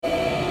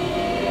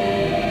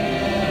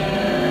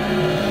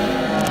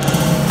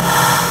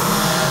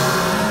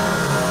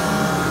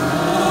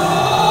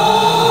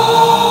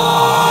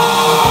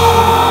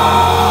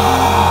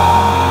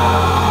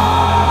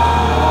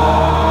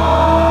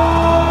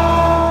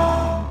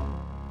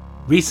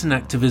Recent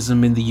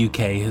activism in the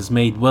UK has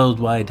made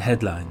worldwide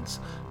headlines.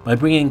 By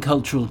bringing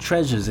cultural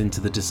treasures into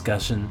the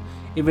discussion,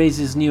 it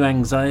raises new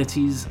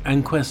anxieties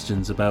and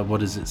questions about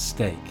what is at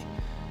stake.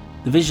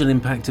 The visual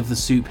impact of the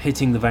soup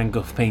hitting the Van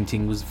Gogh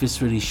painting was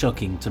viscerally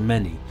shocking to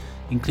many,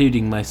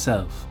 including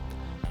myself.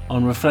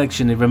 On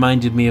reflection, it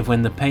reminded me of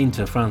when the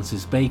painter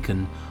Francis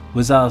Bacon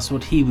was asked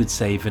what he would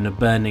save in a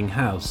burning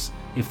house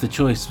if the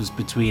choice was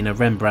between a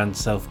Rembrandt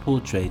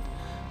self-portrait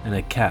and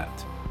a cat.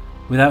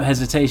 Without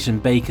hesitation,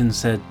 Bacon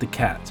said the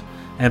cat,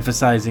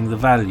 emphasizing the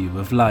value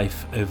of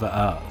life over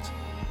art.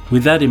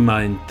 With that in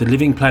mind, the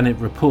Living Planet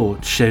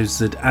report shows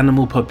that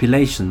animal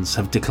populations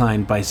have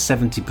declined by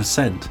 70%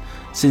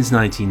 since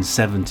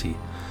 1970.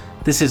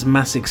 This is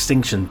mass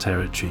extinction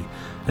territory,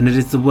 and it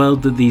is the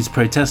world that these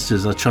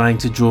protesters are trying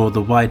to draw the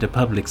wider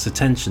public's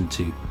attention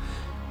to.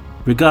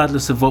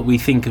 Regardless of what we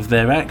think of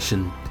their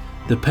action,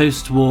 the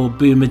post-war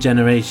boomer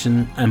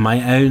generation, and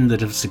my own that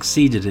have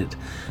succeeded it,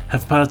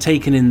 have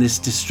partaken in this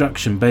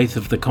destruction both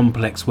of the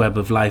complex web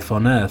of life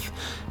on Earth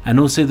and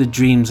also the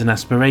dreams and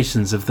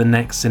aspirations of the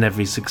next and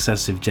every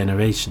successive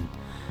generation.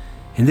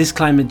 In this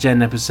Climate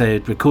Gen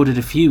episode, recorded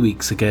a few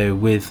weeks ago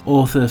with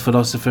author,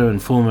 philosopher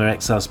and former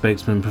XR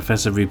spokesman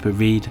Professor Rupert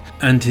Read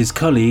and his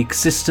colleague,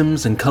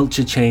 systems and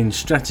culture change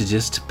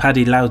strategist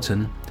Paddy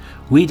Loughton,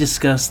 we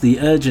discuss the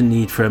urgent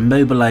need for a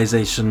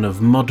mobilisation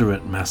of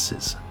moderate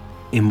masses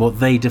in what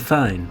they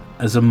define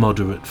as a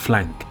moderate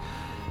flank.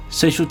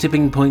 Social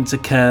tipping points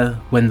occur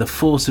when the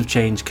force of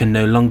change can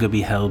no longer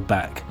be held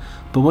back.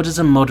 But what does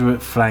a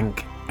moderate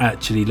flank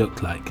actually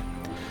look like?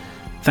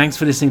 Thanks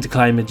for listening to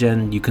Climate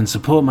Gen. You can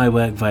support my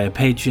work via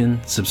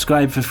Patreon,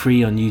 subscribe for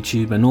free on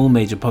YouTube and all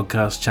major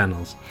podcast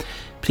channels.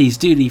 Please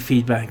do leave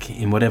feedback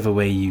in whatever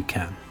way you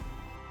can.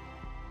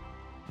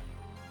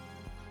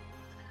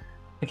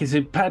 Okay,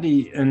 so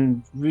Paddy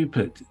and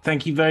Rupert,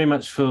 thank you very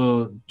much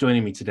for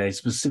joining me today,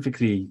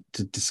 specifically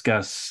to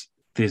discuss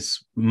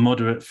this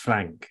moderate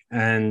flank.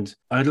 And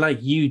I'd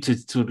like you to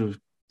sort of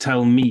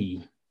tell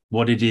me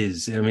what it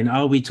is. I mean,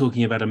 are we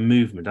talking about a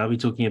movement? Are we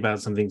talking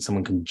about something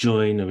someone can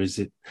join, or is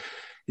it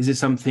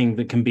something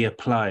that can be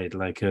applied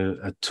like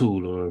a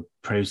tool or a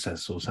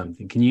process or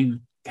something? Can you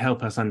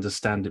help us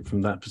understand it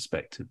from that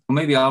perspective? Well,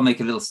 maybe I'll make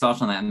a little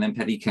start on that and then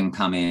Paddy can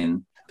come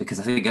in, because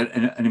I think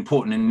an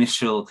important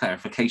initial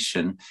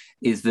clarification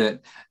is that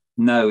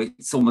no,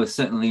 it's almost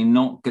certainly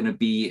not going to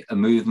be a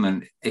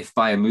movement if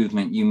by a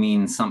movement you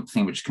mean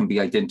something which can be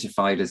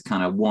identified as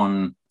kind of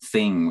one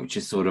thing, which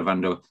is sort of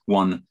under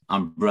one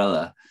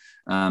umbrella.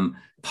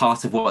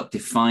 Part of what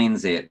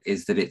defines it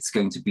is that it's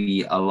going to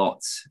be a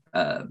lot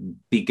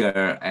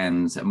bigger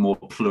and more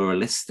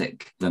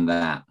pluralistic than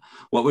that.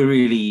 What we're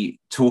really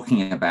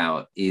talking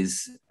about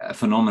is a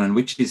phenomenon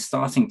which is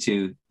starting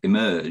to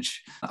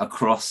emerge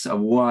across a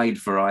wide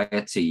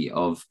variety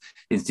of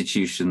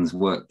institutions,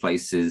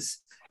 workplaces,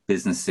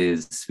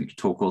 businesses. We could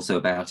talk also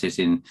about it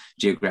in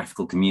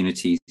geographical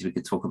communities. We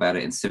could talk about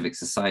it in civic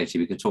society.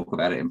 We could talk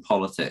about it in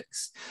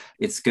politics.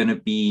 It's going to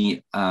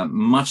be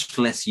much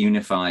less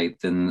unified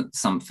than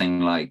something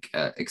like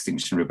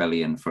Extinction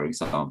Rebellion, for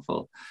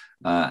example,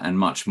 and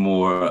much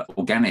more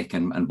organic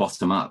and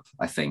bottom up,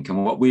 I think.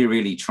 And what we're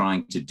really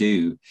trying to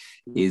do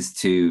is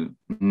to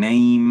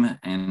name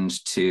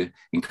and to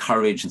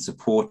encourage and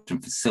support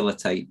and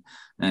facilitate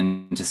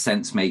and to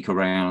sense make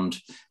around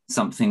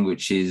something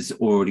which is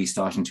already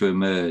starting to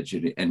emerge.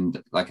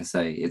 And like I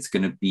say, it's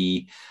going to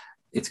be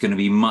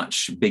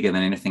much bigger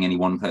than anything any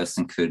one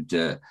person could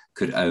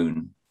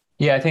own.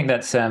 Yeah, I think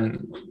that's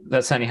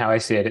certainly how I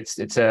see it.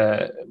 It's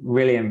a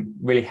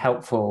really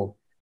helpful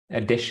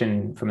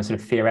addition from a sort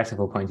of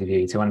theoretical point of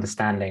view to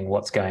understanding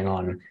what's going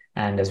on.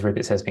 And as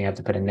Rupert says, being able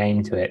to put a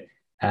name to it.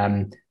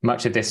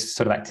 Much of this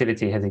sort of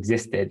activity has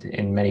existed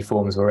in many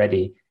forms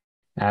already.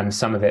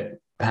 Some of it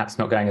perhaps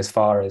not going as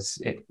far as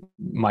it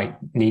might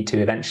need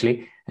to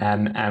eventually.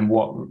 And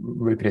what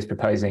Rupert is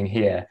proposing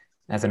here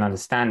as an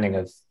understanding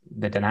of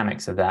the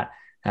dynamics of that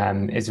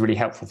is really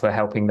helpful for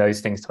helping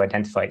those things to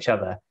identify each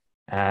other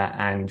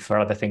and for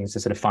other things to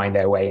sort of find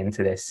their way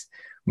into this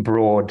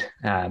broad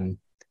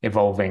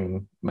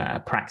evolving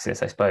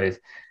praxis, I suppose.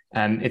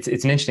 It's an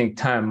interesting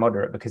term,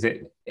 moderate, because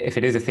if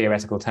it is a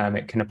theoretical term,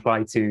 it can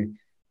apply to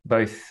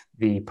both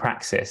the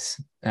praxis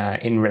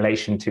in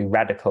relation to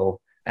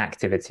radical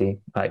activity,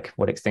 like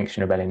what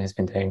Extinction Rebellion has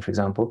been doing, for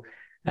example,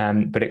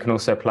 but it can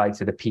also apply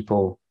to the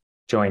people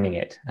joining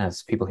it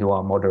as people who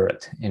are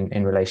moderate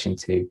in relation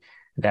to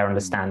their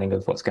understanding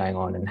of what's going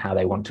on and how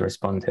they want to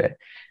respond to it.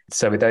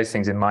 So with those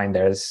things in mind,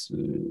 there's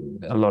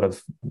a lot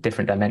of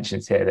different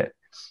dimensions here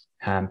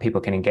that people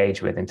can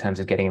engage with in terms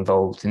of getting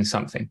involved in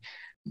something.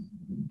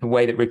 The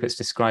way that Rupert's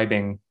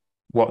describing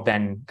what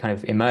then kind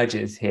of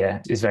emerges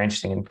here is very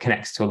interesting and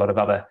connects to a lot of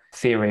other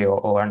theory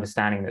or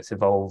understanding that's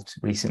evolved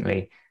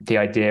recently. The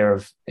idea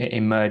of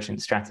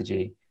emergent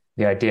strategy,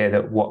 the idea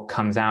that what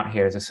comes out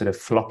here is a sort of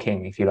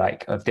flocking, if you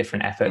like, of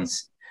different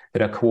efforts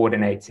that are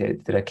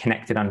coordinated, that are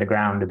connected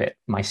underground, a bit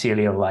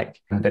mycelial-like,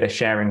 that are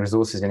sharing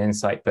resources and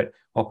insight, but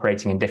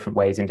operating in different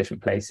ways in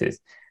different places.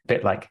 A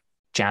bit like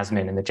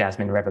Jasmine, and the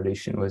Jasmine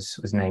Revolution was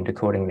named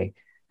accordingly.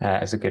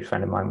 as a good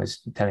friend of mine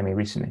was telling me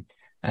recently.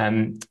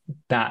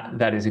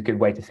 That is a good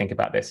way to think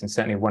about this. And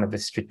certainly one of the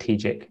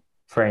strategic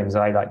frames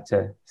I like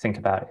to think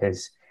about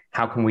is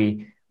how can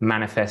we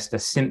manifest a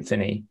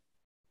symphony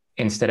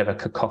instead of a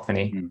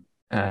cacophony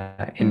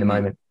in the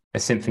moment, a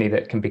symphony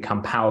that can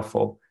become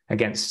powerful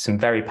against some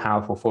very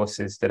powerful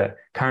forces that are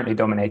currently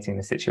dominating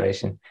the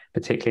situation,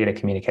 particularly at a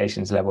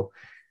communications level,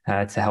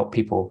 to help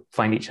people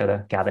find each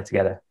other, gather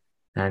together,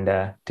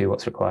 and do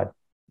what's required.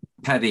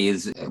 Paddy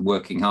is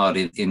working hard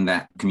in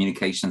that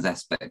communications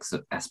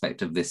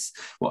aspect of this,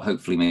 what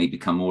hopefully may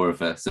become more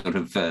of a sort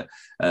of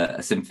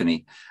a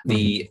symphony.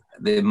 The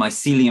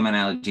mycelium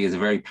analogy is a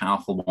very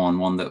powerful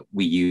one that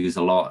we use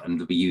a lot and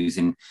that we use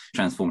in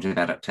transformative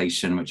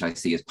adaptation, which I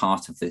see as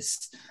part of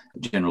this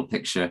general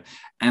picture.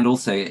 And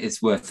also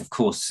it's worth, of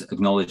course,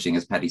 acknowledging,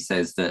 as Paddy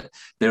says, that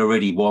there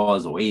already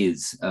was or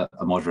is a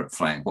moderate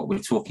flank. What we're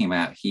talking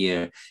about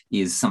here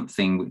is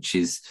something which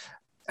is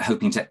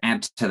hoping to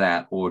add to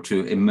that or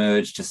to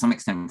emerge to some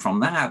extent from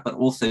that, but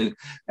also,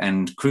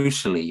 and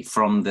crucially,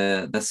 from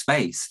the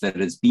space that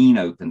has been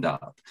opened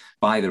up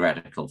by the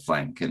radical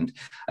flank. And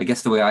I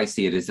guess the way I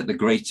see it is that the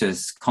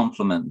greatest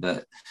compliment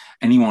that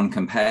anyone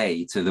can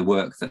pay to the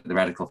work that the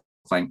radical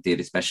flank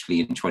did, especially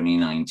in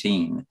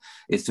 2019,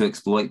 is to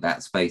exploit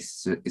that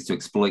space, is to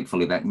exploit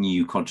fully that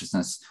new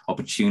consciousness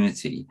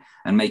opportunity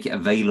and make it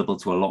available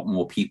to a lot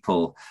more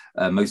people,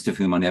 most of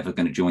whom are never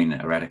going to join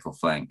a radical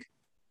flank.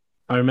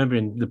 I remember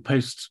in the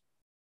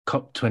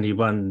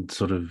post-COP21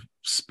 sort of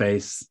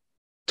space,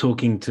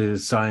 talking to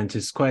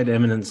scientists, quite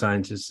eminent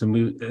scientists,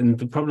 and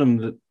the problem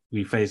that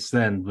we faced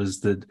then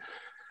was that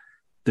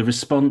the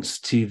response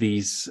to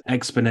these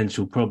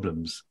exponential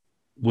problems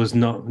was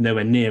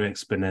nowhere near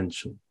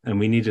exponential, and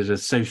we needed a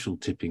social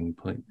tipping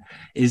point.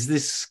 Is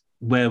this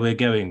where we're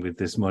going with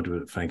this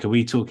moderate flank? Are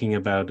we talking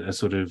about a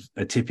sort of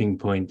a tipping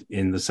point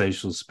in the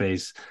social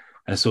space,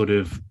 a sort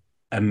of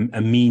a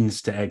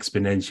means to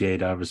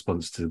exponentiate our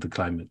response to the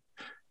climate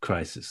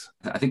crisis?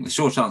 I think the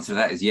short answer to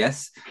that is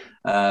yes.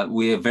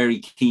 We are very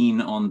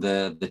keen on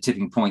the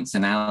tipping points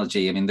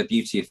analogy. I mean, the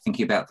beauty of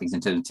thinking about things in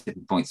terms of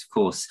tipping points, of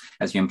course,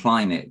 as you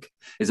imply, Nick,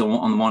 is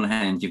on the one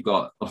hand, you've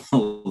got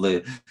all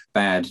the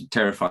bad,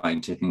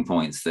 terrifying tipping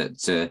points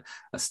that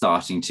are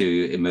starting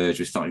to emerge,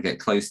 we're starting to get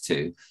close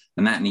to,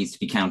 and that needs to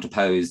be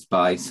counterposed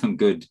by some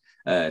good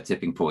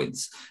tipping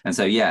points. And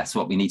so, yes,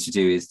 what we need to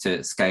do is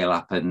to scale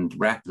up and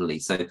rapidly.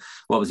 So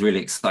what was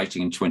really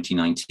exciting in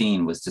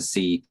 2019 was to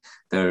see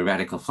the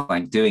radical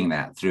flank doing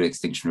that through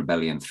Extinction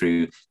Rebellion,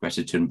 through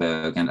Greta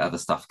Thunberg and other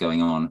stuff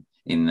going on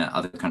in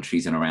other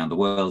countries and around the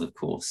world, of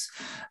course.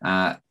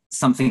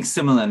 Something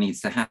similar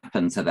needs to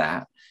happen to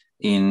that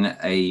in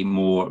a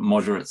more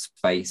moderate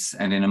space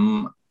and in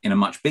a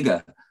much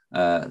bigger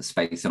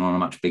space and on a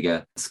much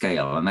bigger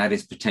scale. And that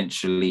is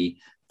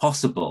potentially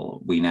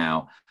possible, we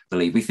now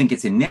believe. We think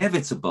it's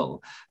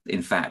inevitable,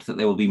 in fact, that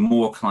there will be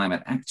more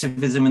climate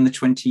activism in the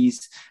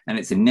 20s, and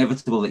it's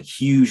inevitable that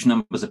huge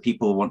numbers of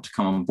people want to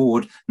come on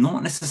board,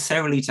 not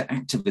necessarily to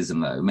activism,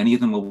 though. Many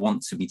of them will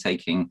want to be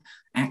taking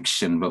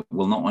action, but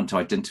will not want to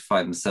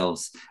identify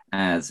themselves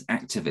as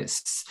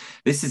activists.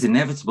 This is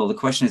inevitable. The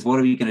question is, what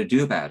are we going to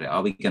do about it?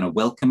 Are we going to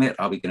welcome it?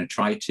 Are we going to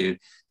try to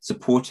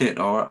support it?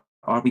 Or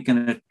are we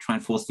going to try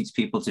and force these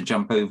people to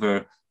jump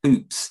over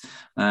hoops?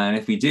 And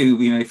if we do,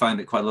 we may find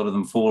that quite a lot of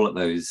them fall at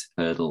those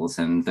hurdles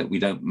and that we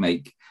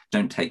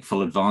don't take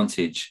full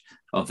advantage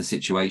of the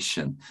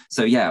situation.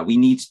 So yeah, we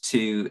need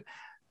to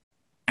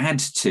add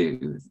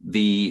to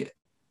the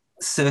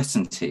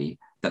certainty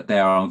that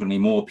there are going to be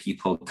more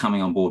people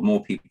coming on board,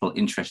 more people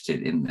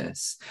interested in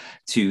this,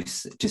 to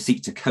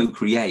seek to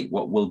co-create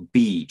what will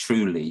be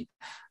truly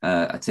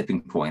a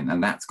tipping point.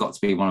 And that's got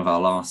to be one of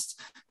our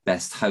last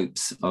best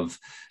hopes of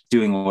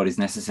doing what is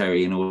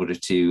necessary in order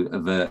to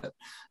avert,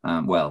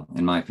 well,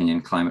 in my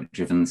opinion,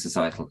 climate-driven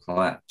societal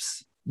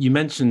collapse. You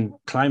mentioned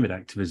climate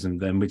activism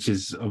then, which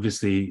is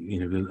obviously,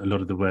 a lot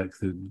of the work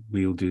that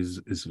we all do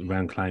is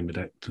around climate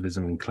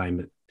activism and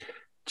climate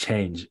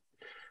change.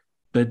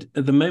 But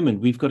at the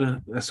moment, we've got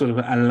a sort of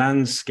a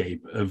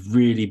landscape of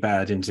really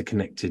bad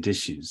interconnected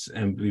issues.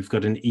 And we've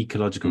got an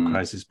ecological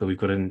crisis, but we've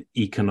got an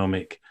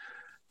economic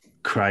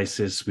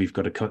crisis, we've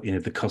got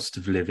the cost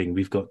of living,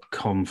 we've got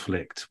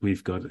conflict,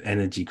 we've got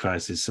energy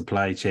crisis,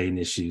 supply chain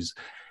issues.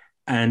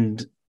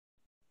 And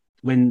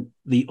when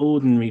the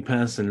ordinary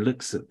person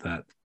looks at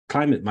that,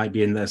 climate might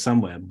be in there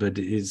somewhere, but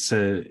it's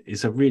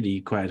a really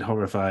quite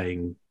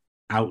horrifying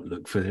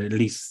outlook for at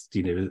least,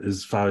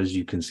 as far as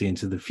you can see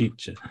into the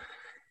future.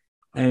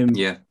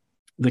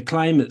 The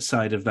climate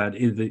side of that,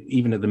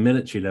 even at the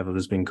military level,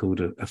 has been called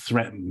a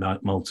threat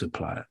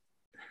multiplier.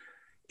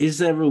 Is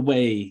there a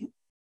way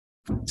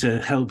to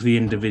help the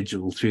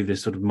individual through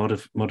this sort of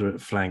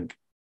moderate flank,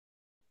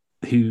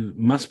 who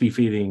must be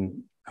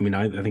feeling,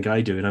 I think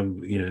I do, and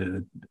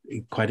I'm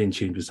quite in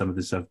tune with some of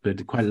this stuff,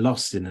 but quite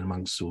lost in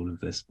amongst all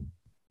of this?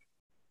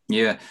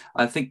 Yeah,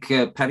 I think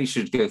Paddy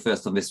should go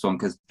first on this one,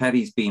 because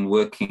Paddy's been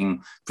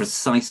working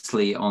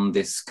precisely on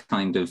this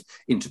kind of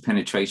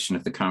interpenetration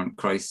of the current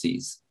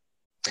crises.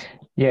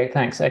 Yeah,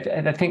 thanks. I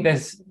think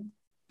there's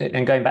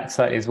and going back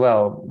slightly as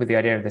well with the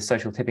idea of the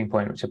social tipping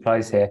point, which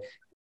applies here,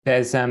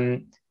 there's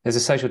a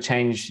social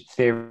change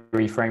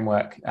theory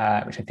framework,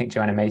 which I think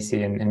Joanna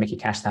Macy and Mickey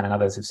Cashtan and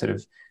others have sort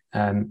of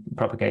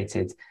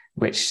propagated,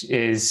 which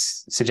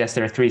suggests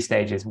there are 3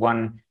 stages.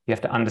 1, you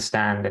have to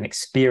understand and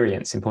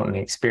importantly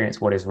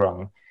experience what is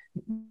wrong.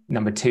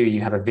 Number 2,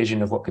 you have a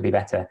vision of what could be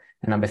better.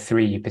 And number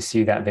 3, you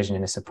pursue that vision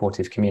in a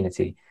supportive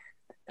community.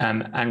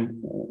 And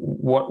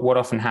what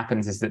often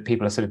happens is that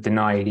people are sort of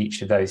denied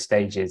each of those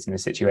stages in a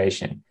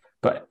situation.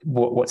 But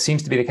what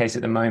seems to be the case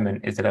at the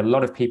moment is that a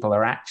lot of people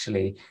are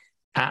actually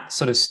at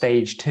sort of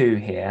stage 2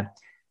 here.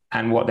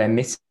 And what they're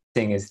missing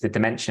is the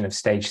dimension of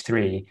stage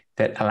 3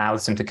 that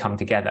allows them to come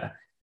together.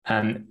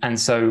 And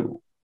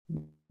so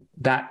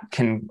that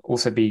can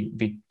also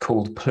be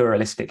called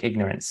pluralistic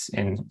ignorance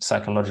in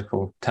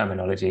psychological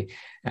terminology,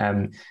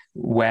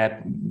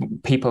 where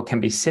people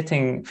can be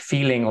sitting,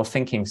 feeling or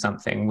thinking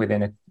something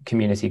within a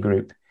community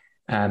group,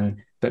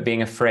 but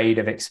being afraid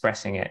of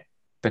expressing it,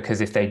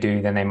 because if they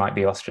do, then they might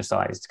be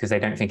ostracized because they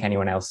don't think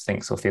anyone else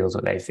thinks or feels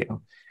what they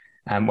feel.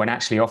 When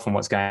actually often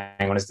what's going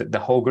on is that the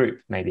whole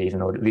group, maybe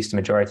even, or at least a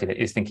majority of it,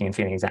 is thinking and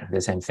feeling exactly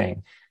the same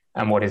thing.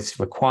 And what is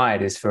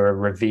required is for a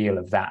reveal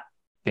of that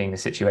being the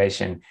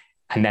situation.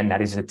 And then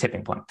that is the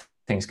tipping point.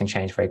 Things can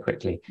change very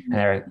quickly. And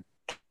there are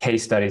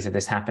case studies of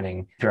this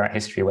happening throughout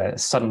history where a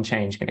sudden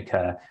change can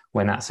occur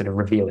when that sort of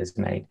reveal is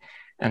made.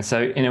 And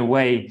so in a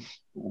way,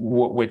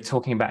 what we're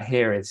talking about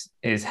here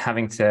is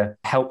having to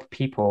help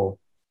people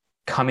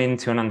come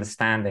into an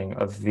understanding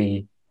of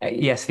the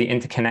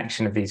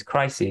interconnection of these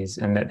crises,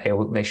 and that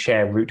they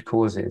share root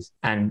causes,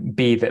 and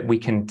B, that we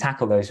can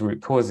tackle those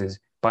root causes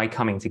by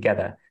coming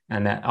together,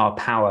 and that our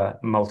power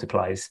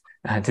multiplies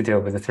to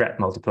deal with the threat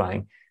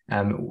multiplying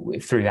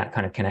through that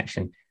kind of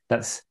connection.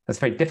 That's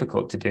very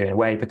difficult to do in a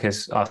way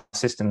because our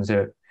systems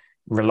are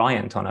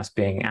reliant on us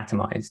being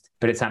atomized,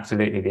 but it's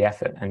absolutely the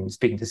effort. And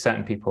speaking to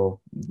certain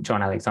people,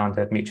 John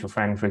Alexander, mutual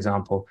friend, for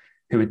example,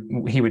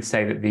 he would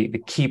say that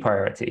the key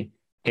priority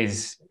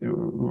is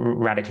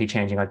radically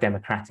changing our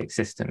democratic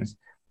systems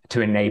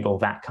to enable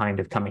that kind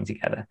of coming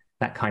together,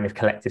 that kind of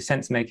collective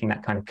sense-making,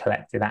 that kind of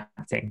collective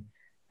acting.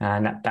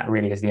 And that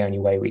really is the only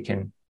way we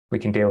can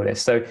deal with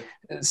this. So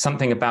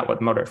something about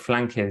what Moderate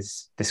Flank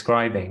is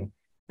describing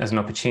as an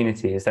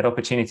opportunity is that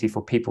opportunity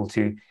for people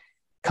to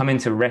come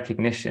into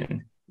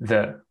recognition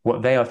that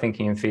what they are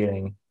thinking and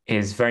feeling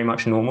is very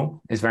much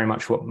normal, is very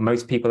much what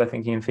most people are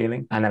thinking and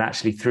feeling, and that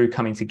actually through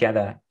coming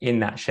together in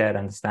that shared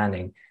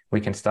understanding,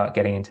 we can start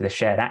getting into the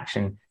shared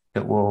action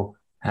that will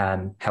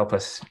help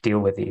us deal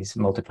with these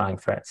multiplying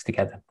threats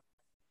together.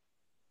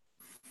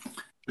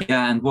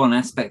 Yeah, and one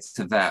aspect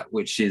of that,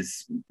 which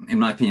is, in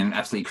my opinion,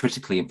 absolutely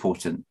critically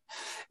important,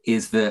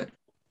 is that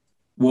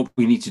what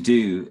we need to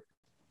do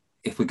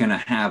if we're going to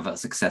have a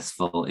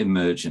successful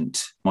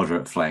emergent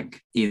moderate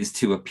flank is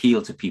to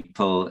appeal to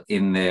people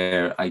in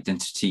their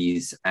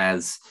identities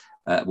as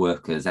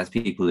workers, as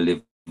people who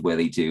live where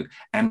they do,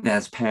 and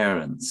as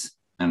parents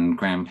and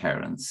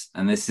grandparents.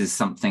 And this is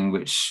something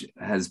which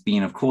has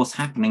been, of course,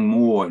 happening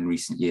more in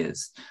recent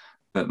years.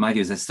 But my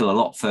view is there's still a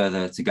lot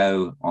further to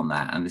go on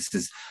that. And this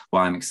is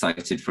why I'm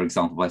excited, for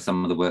example, by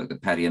some of the work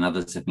that Paddy and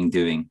others have been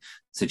doing,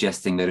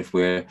 suggesting that if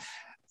we're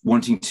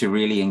wanting to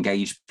really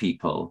engage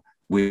people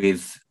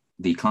with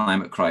the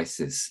climate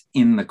crisis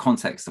in the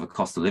context of a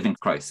cost of living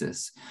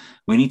crisis,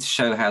 we need to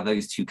show how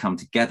those two come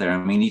together.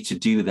 And we need to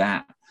do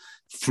that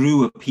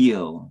through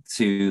appeal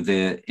to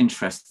the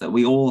interests that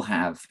we all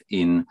have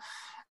in,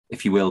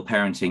 if you will,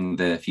 parenting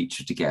the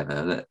future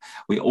together, that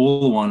we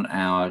all want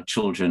our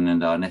children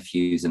and our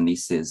nephews and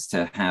nieces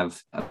to have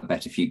a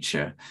better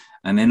future.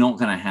 And they're not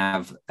going to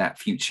have that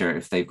future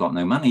if they've got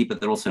no money,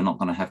 but they're also not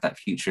going to have that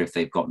future if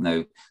they've got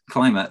no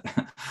climate.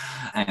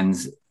 And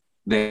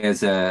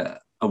there's a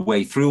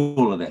way through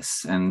all of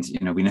this. And, you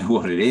know, we know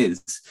what it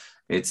is.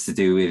 It's to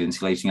do with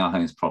insulating our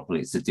homes properly.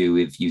 It's to do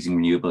with using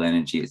renewable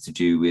energy. It's to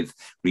do with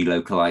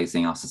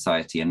relocalizing our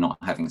society and not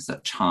having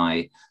such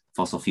high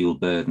fossil fuel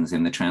burdens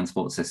in the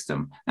transport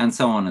system, and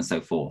so on and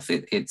so forth.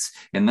 It's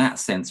in that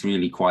sense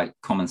really quite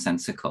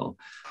commonsensical.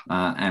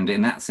 And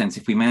in that sense,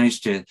 if we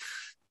manage to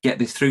get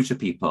this through to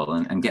people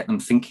and get them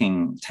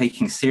thinking,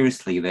 taking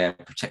seriously their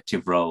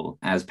protective role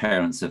as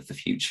parents of the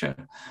future,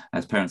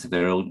 as parents of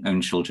their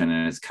own children,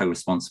 and as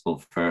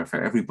co-responsible for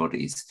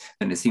everybody's,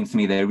 then it seems to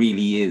me there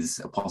really is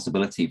a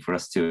possibility for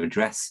us to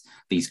address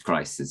these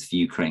crises, the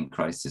Ukraine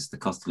crisis, the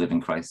cost of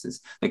living crisis,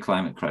 the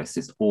climate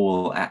crisis,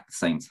 all at the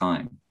same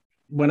time.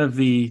 One of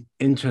the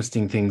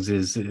interesting things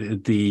is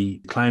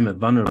the climate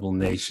vulnerable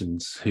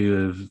nations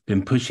who have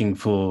been pushing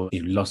for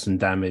loss and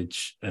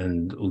damage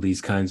and all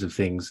these kinds of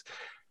things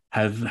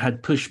have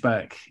had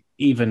pushback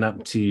even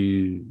up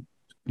to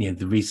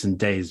the recent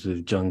days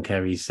with John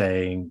Kerry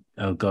saying,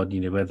 "Oh God,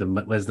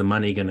 where's the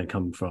money going to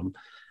come from?"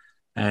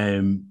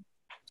 And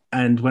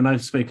when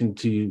I've spoken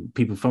to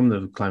people from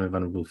the Climate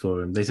Vulnerable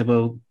Forum, they said,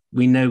 "Well,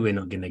 we know we're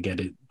not going to get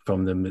it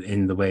from them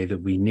in the way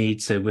that we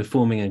need, so we're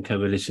forming a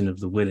coalition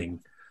of the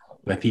willing,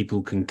 where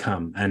people can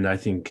come." And I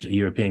think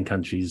European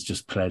countries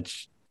just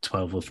pledged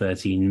 12 or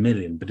 13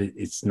 million, but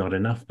it's not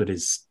enough, but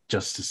it's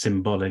just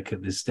symbolic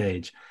at this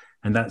stage.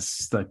 And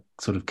that's the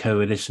sort of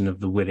coalition of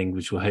the willing,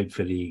 which will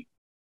hopefully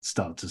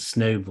start to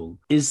snowball.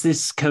 Is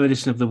this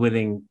coalition of the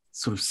willing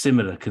sort of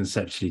similar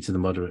conceptually to the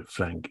moderate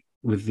flank,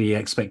 with the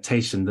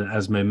expectation that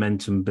as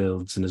momentum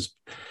builds and as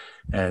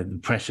the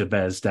pressure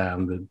bears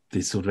down, that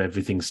this sort of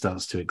everything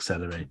starts to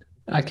accelerate?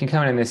 I can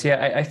comment on this.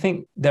 Yeah, I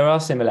think there are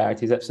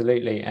similarities,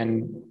 absolutely.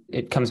 And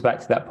it comes back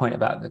to that point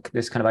about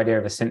this kind of idea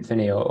of a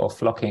symphony or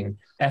flocking,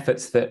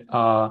 efforts that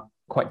are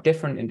quite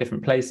different in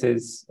different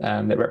places,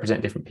 that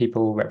represent different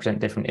people, represent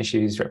different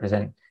issues,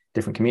 represent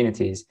different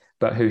communities,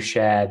 but who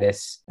share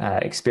this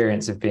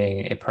experience of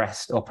being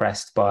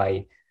oppressed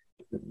by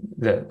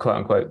the quote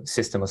unquote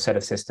system or set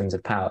of systems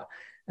of power.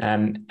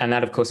 And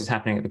that, of course, is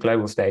happening at the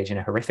global stage in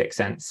a horrific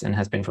sense and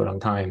has been for a long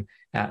time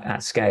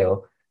at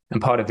scale.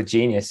 And part of the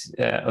genius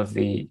of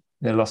the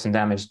loss and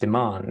damage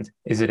demand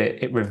is that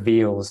it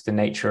reveals the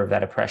nature of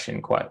that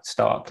oppression quite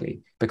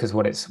starkly, because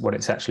what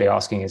it's actually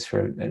asking is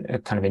for a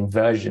kind of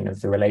inversion of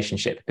the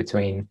relationship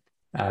between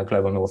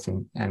global North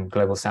and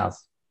global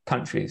South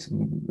countries,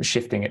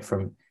 shifting it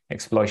from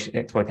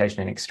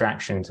exploitation and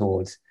extraction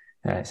towards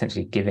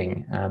essentially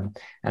giving.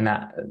 And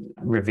that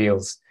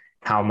reveals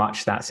how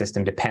much that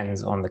system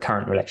depends on the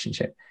current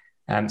relationship.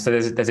 So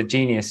there's a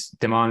genius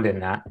demand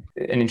in that.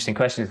 An interesting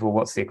question is, well,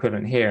 what's the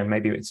equivalent here? And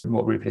maybe it's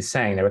what Rupert is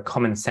saying. There are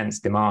common sense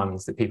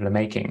demands that people are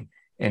making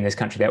in this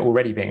country. They're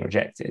already being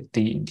rejected.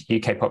 The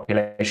UK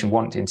population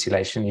want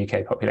insulation. The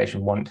UK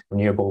population want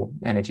renewable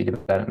energy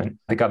development.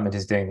 The government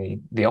is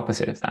doing the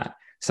opposite of that.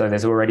 So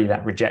there's already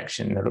that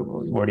rejection,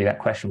 already that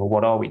question, well,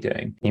 what are we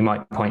doing? You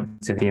might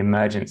point to the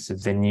emergence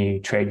of the new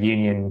trade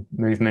union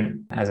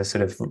movement as a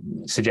sort of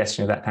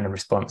suggestion of that kind of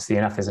response. The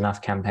Enough is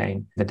Enough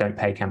campaign, the Don't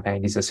Pay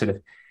campaign. These are sort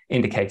of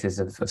indicators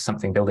of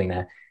something building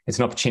there. It's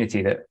an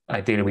opportunity that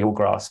ideally we all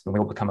grasp and we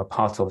all become a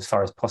part of as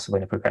far as possible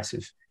in a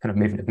progressive kind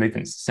of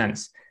movements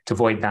sense, to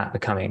avoid that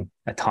becoming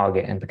a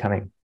target and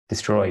becoming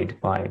destroyed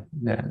by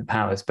the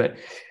powers. But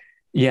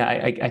yeah,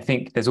 I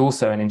think there's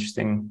also an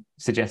interesting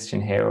suggestion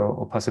here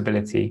or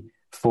possibility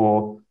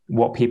for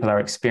what people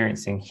are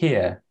experiencing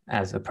here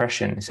as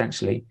oppression,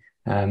 essentially,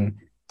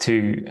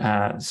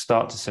 to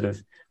start to sort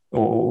of,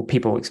 or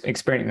people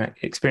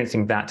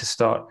experiencing that, to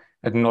start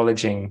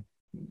acknowledging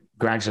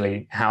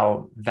gradually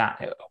how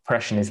that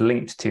oppression is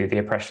linked to the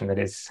oppression that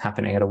is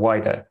happening at a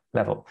wider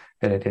level,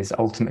 that it is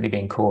ultimately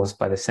being caused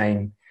by the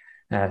same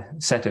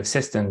set of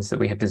systems that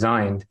we have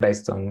designed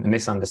based on a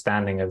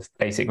misunderstanding of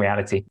basic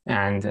reality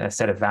and a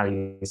set of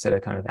values that are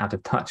kind of out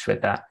of touch with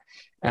that.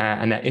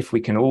 And that if we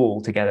can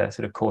all together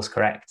sort of course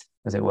correct,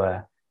 as it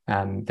were,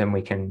 then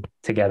we can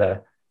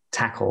together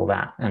tackle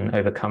that and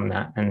overcome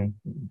that and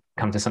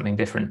come to something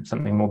different,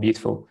 something more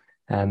beautiful,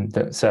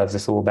 that serves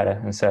us all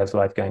better and serves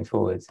life going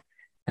forwards.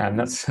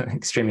 That's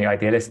extremely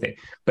idealistic.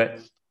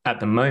 But at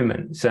the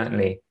moment,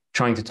 certainly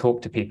trying to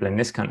talk to people in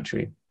this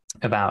country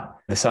about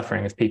the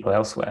suffering of people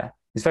elsewhere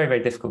is very,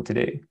 very difficult to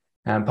do,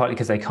 partly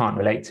because they can't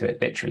relate to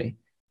it literally.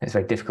 It's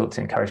very difficult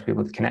to encourage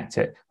people to connect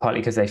to it,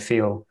 partly because they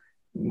feel,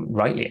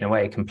 rightly in a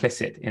way,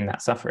 complicit in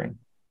that suffering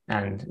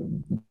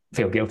and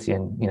feel guilty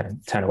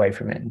and, turn away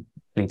from it and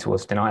lead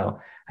towards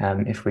denial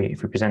if we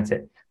present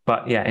it.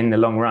 But yeah, in the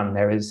long run,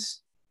 there is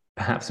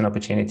perhaps an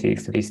opportunity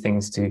for these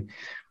things to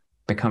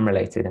become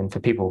related, and for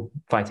people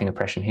fighting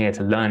oppression here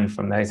to learn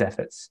from those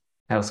efforts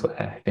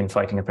elsewhere who've been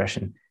fighting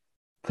oppression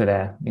for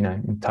their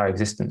entire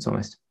existence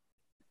almost.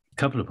 A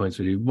couple of points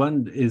really.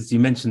 One is, you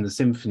mentioned the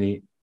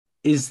symphony.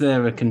 Is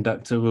there a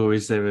conductor, or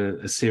is there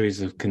a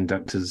series of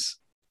conductors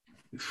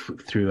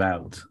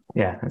throughout?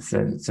 Yeah, it's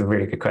a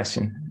really good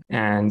question,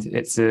 and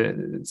it's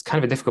kind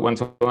of a difficult one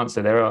to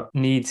answer. There are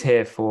needs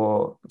here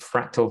for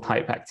fractal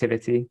type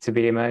activity to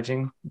be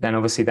emerging. Then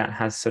obviously that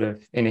has sort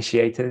of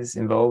initiators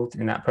involved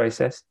in that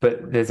process,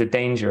 but there's a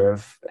danger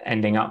of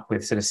ending up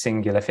with sort of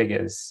singular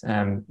figures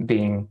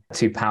being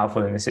too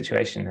powerful in the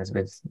situation, as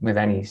with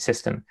any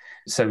system.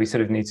 So we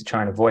sort of need to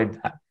try and avoid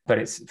that. But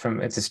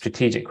it's a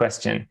strategic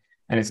question.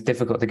 And it's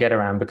difficult to get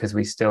around because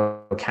we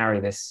still carry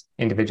this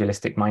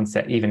individualistic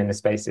mindset, even in the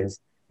spaces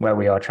where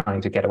we are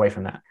trying to get away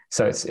from that.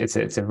 So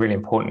it's a really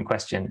important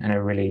question, and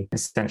a really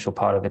essential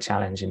part of the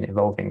challenge in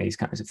evolving these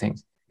kinds of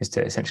things is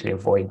to essentially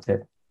avoid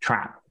the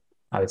trap,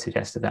 I would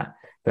suggest, of that.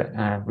 But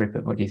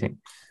Rupert, what do you think?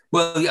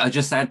 Well, I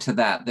just add to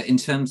that in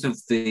terms of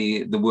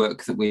the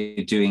work that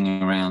we're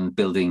doing around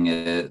building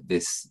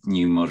this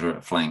new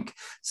moderate flank.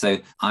 So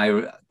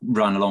I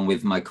run, along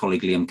with my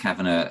colleague Liam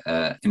Kavanagh,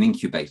 an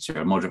incubator,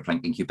 a moderate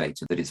flank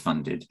incubator that is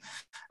funded.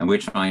 And we're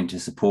trying to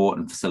support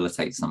and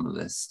facilitate some of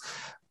this.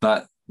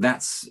 But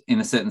that's,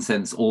 in a certain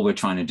sense, all we're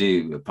trying to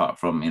do, apart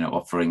from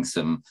offering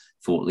some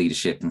thought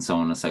leadership and so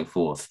on and so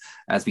forth.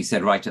 As we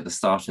said right at the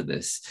start of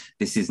this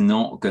is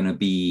not going to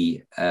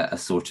be a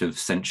sort of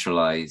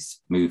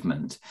centralized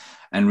movement.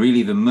 And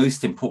really the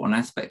most important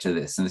aspect of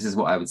this, and this is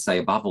what I would say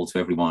above all to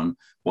everyone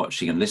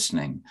watching and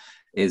listening,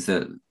 is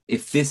that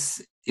if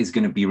this is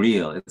going to be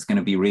real. It's going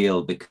to be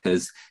real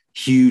because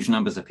huge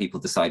numbers of people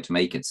decide to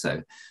make it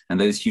so. And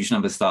those huge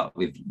numbers start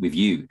with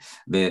you.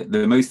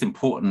 The most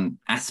important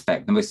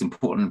aspect, the most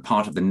important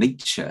part of the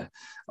nature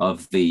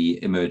of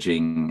the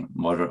emerging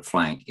moderate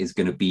flank is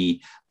going to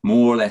be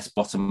more or less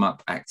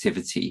bottom-up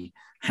activity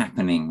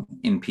happening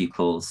in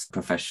people's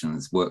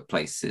professions,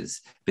 workplaces,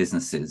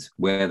 businesses,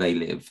 where they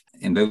live,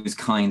 in those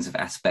kinds of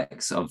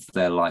aspects of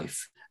their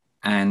life.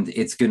 And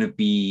it's going to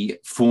be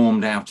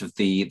formed out of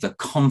the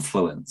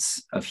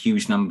confluence of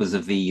huge numbers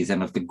of these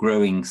and of the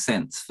growing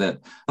sense that,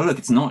 oh, look,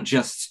 it's not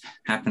just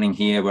happening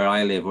here where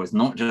I live, or it's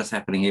not just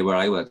happening here where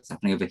I work, it's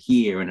happening over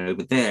here and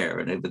over there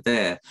and over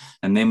there.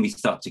 And then we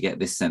start to get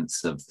this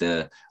sense of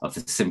the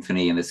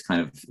symphony and this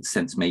kind of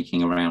sense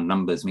making around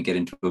numbers. And we get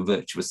into a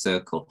virtuous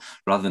circle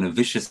rather than a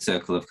vicious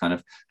circle of kind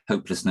of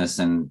hopelessness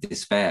and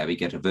despair. We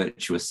get a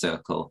virtuous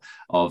circle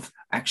of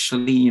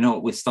actually, you know,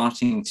 we're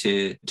starting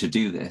to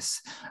do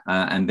this.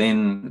 And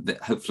then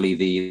hopefully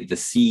the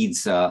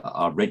seeds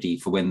are ready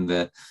for when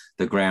the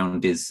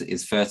ground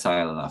is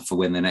fertile enough, for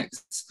when the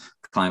next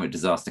climate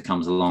disaster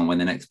comes along, when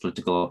the next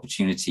political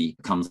opportunity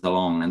comes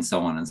along, and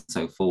so on and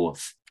so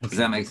forth. Does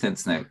that make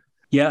sense, Nick?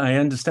 Yeah, I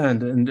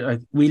understand.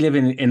 And we live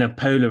in a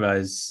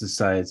polarized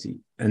society,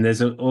 and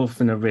there's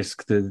often a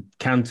risk that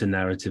counter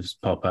narratives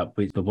pop up,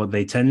 but what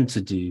they tend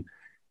to do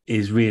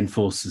is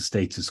reinforce the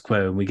status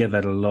quo. And we get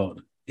that a lot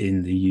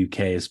in the UK,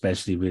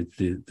 especially with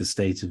the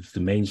state of the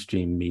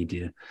mainstream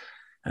media.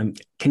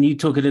 Can you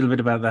talk a little bit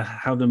about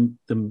how the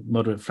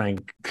moderate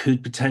flank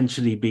could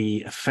potentially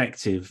be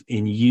effective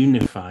in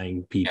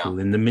unifying people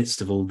in the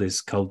midst of all this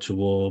culture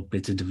war,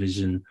 bitter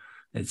division,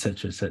 et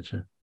cetera, et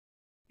cetera?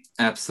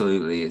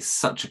 Absolutely. It's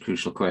such a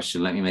crucial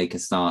question. Let me make a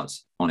start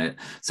on it.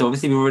 So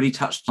obviously we've already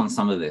touched on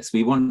some of this.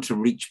 We want to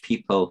reach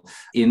people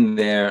in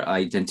their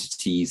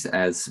identities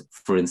as,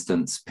 for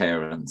instance,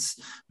 parents,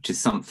 which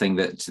is something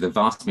that the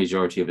vast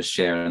majority of us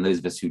share. And those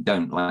of us who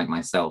don't, like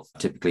myself,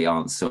 typically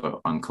aunts or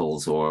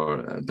uncles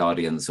or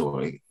guardians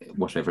or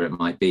whatever it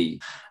might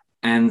be.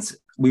 And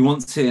we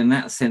want to, in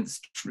that sense,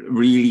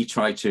 really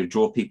try to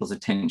draw people's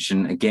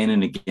attention again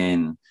and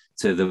again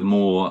to the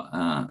more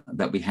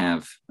that we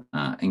have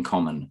in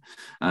common,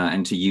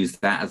 and to use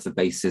that as the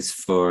basis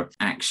for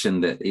action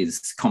that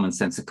is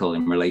commonsensical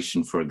in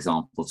relation, for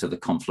example, to the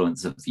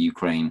confluence of the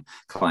Ukraine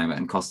climate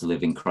and cost of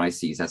living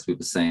crises, as we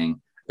were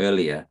saying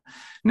earlier.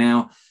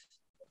 Now,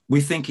 we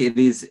think it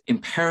is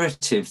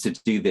imperative to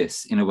do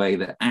this in a way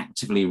that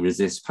actively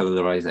resists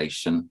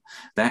polarization.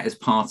 That is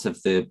part of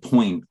the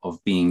point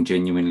of being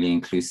genuinely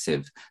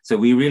inclusive. So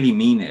we really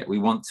mean it. We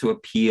want to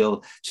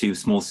appeal to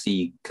small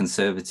c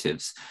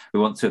conservatives. We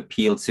want to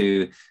appeal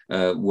to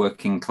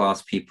working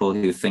class people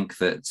who think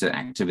that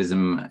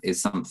activism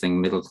is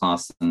something middle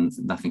class and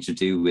nothing to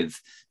do with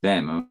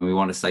them. And we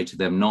want to say to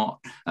them, not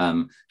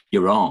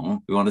you're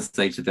wrong. We want to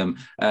say to them,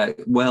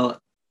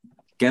 well,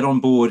 get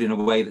on board in a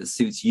way that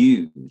suits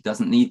you. It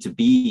doesn't need to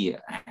be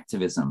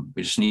activism.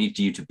 We just need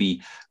you to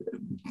be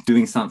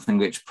doing something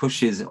which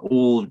pushes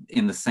all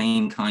in the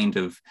same kind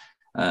of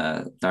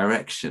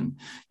direction.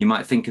 You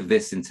might think of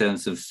this in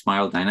terms of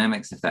spiral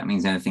dynamics, if that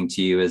means anything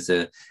to you, as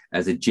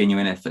a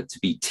genuine effort to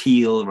be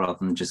teal rather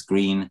than just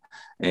green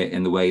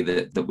in the way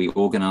that we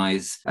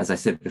organize. As I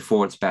said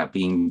before, it's about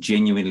being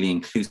genuinely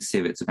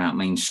inclusive. It's about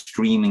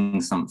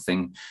mainstreaming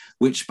something,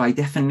 which by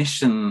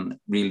definition,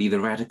 really,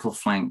 the radical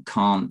flank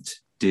can't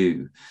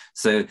do.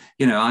 So,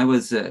 you know, I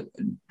was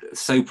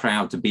so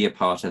proud to be a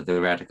part of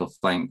the radical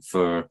flank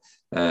for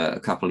a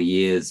couple of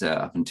years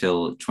up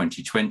until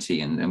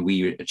 2020, and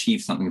we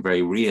achieved something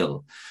very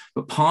real.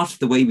 But part of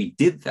the way we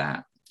did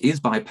that is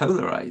by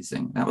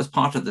polarizing. That was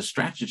part of the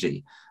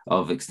strategy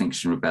of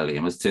Extinction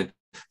Rebellion, was to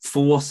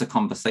force a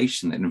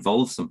conversation that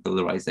involves some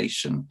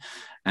polarization.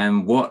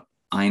 And what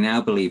I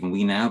now believe, and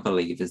we now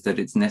believe, is that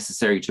it's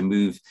necessary to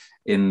move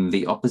in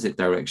the opposite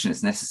direction.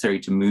 It's necessary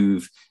to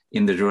move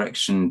in the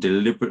direction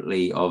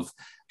deliberately of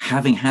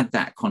having had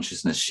that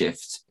consciousness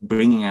shift,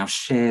 bringing our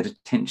shared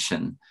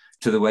attention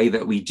to the way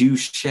that we do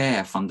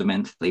share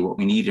fundamentally what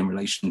we need in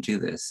relation to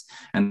this,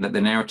 and that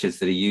the narratives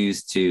that are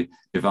used to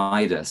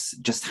divide us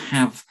just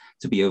have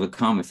to be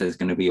overcome if there's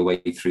going to be a way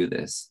through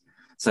this.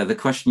 So the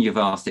question you've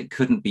asked, it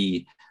couldn't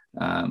be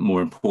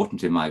more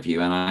important in my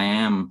view, and I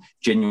am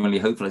genuinely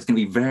hopeful. It's going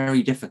to be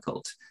very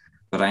difficult,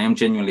 but I am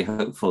genuinely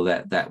hopeful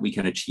that we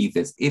can achieve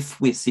this if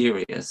we're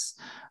serious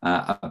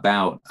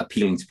about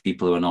appealing to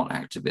people who are not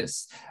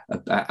activists,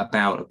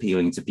 about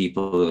appealing to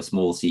people who are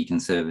small c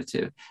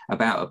conservative,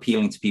 about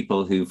appealing to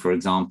people who, for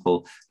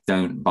example,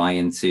 don't buy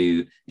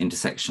into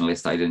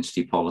intersectionalist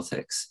identity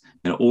politics.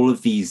 You know, all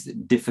of these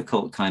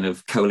difficult kind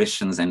of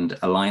coalitions and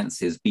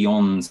alliances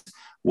beyond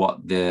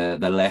what the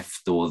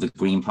left or the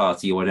Green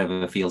Party or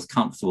whatever feels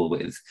comfortable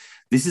with.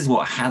 This is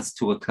what has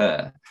to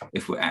occur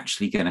if we're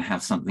actually going to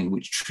have something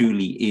which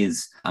truly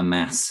is a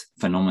mass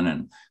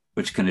phenomenon,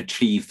 which can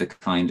achieve the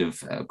kind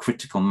of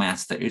critical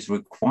mass that is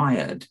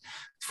required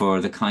for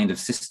the kind of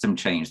system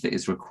change that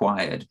is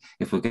required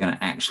if we're going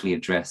to actually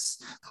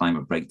address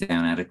climate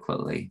breakdown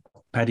adequately.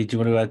 Paddy, do you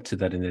want to add to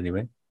that in any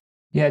way?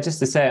 Yeah, just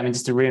to say, I mean,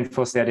 just to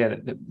reinforce the idea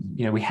that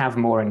we have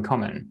more in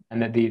common,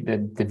 and that the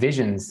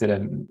divisions that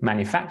are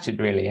manufactured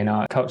really in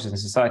our cultures and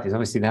societies,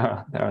 obviously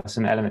there are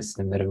some elements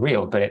to them that are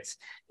real, but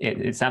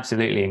it's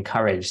absolutely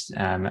encouraged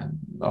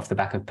off the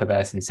back of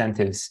perverse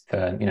incentives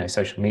for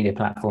social media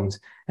platforms,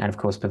 and of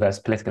course perverse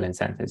political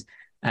incentives.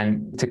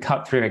 And to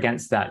cut through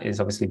against that is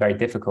obviously very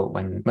difficult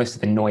when most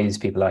of the noise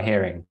people are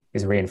hearing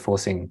is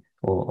reinforcing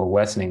or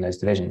worsening those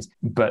divisions.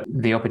 But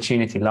the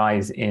opportunity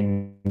lies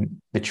in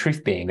the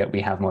truth being that we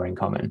have more in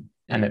common,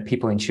 and that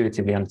people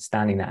intuitively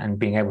understanding that and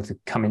being able to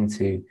come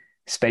into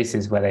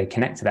spaces where they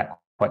connect to that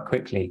quite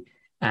quickly,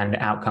 and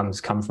outcomes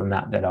come from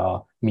that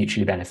are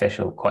mutually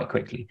beneficial quite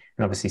quickly.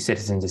 And obviously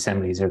citizens'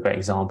 assemblies are a great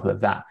example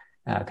of that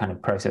kind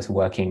of process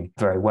working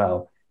very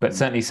well. But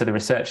certainly, so the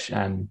research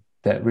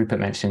that Rupert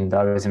mentioned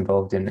I was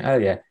involved in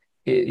earlier,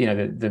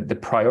 the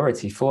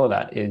priority for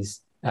that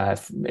is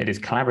it is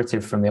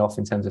collaborative from the off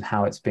in terms of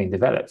how it's being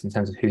developed, in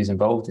terms of who's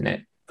involved in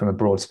it from a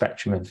broad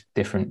spectrum of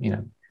different,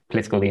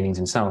 political leanings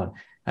and so on.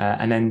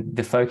 And then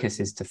the focus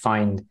is to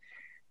find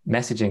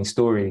messaging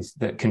stories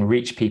that can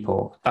reach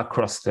people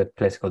across the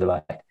political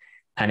divide.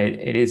 And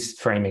it is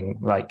framing,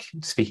 like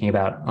speaking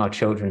about our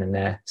children and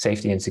their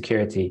safety and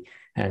security,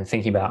 and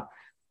thinking about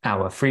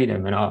our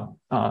freedom and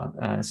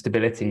our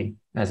stability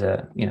as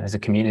a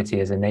community,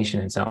 as a nation,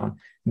 and so on,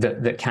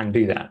 that can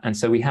do that. And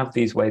so we have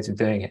these ways of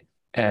doing it.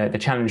 The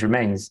challenge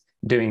remains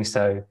doing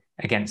so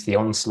against the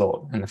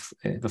onslaught and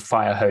the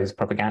fire hose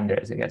propaganda,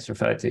 as it gets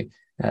referred to,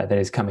 that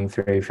is coming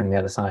through from the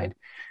other side.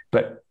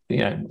 But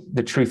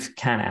the truth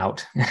can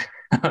out,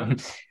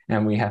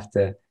 and we have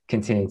to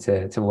continue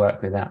to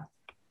work with that.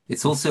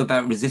 It's also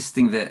about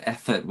resisting the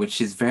effort, which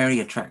is very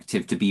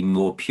attractive, to be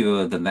more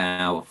pure than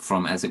thou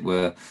from, as it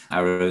were,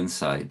 our own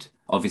side.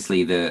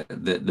 Obviously,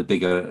 the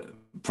bigger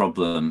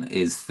problem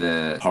is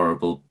the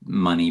horrible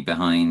money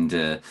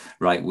behind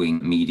right-wing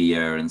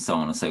media and so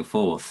on and so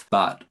forth.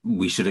 But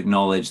we should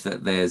acknowledge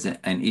that there's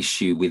an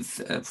issue with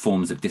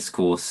forms of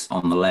discourse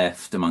on the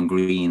left, among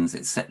Greens,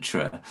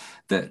 etc.,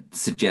 that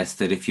suggest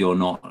that if you're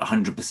not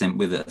 100%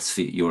 with us,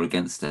 you're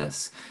against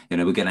us.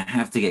 We're going to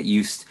have to get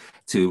used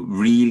to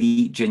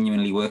really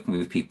genuinely working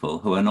with people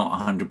who are not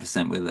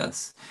 100% with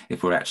us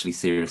if we're actually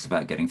serious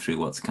about getting through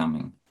what's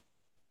coming.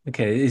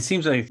 Okay, it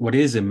seems like what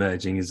is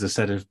emerging is a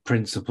set of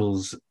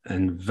principles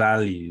and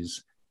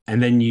values,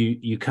 and then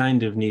you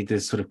kind of need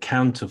this sort of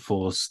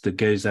counterforce that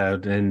goes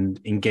out and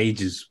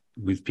engages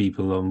with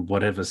people on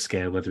whatever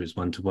scale, whether it's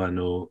one-to-one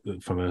or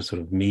from a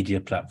sort of media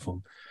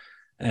platform.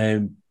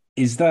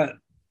 Is that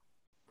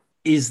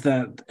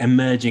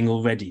emerging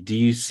already? Do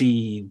you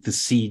see the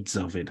seeds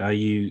of it?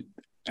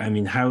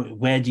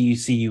 Where do you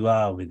see you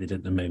are with it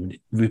at the moment?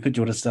 Rupert, do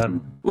you want to start?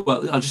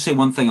 Well, I'll just say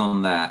one thing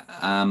on that,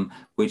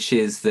 which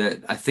is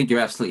that I think you're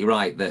absolutely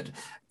right that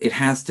it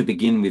has to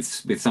begin with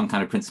some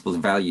kind of principles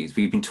and values.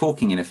 We've been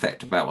talking, in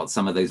effect, about what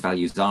some of those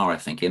values are, I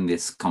think, in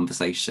this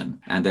conversation.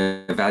 And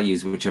they're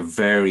values which are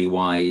very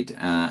wide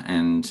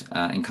and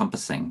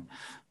encompassing.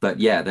 But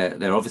yeah,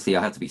 there obviously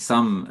have to be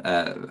some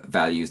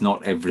values.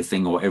 Not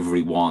everything or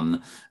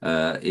everyone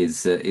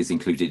is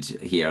included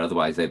here.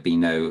 Otherwise, there'd be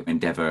no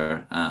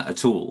endeavour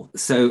at all.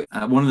 So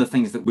one of the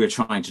things that we're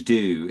trying to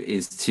do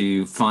is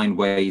to find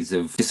ways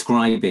of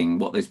describing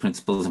what those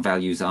principles and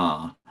values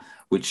are,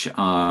 which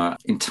are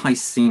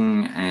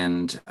enticing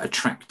and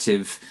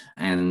attractive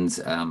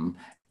and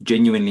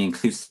genuinely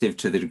inclusive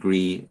to the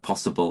degree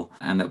possible,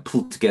 and that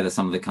pull together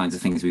some of the kinds of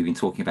things we've been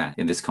talking about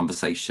in this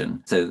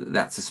conversation. So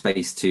that's a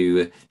space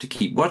to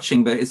keep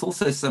watching, but it's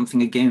also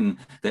something, again,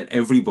 that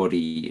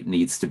everybody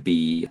needs to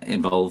be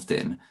involved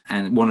in.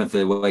 And one of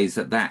the ways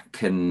that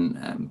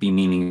can be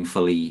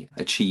meaningfully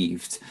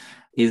achieved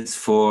is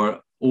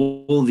for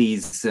all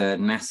these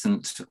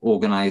nascent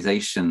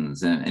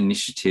organizations and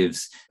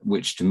initiatives,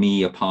 which to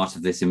me are part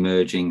of this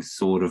emerging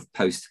sort of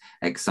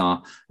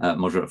post-XR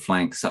moderate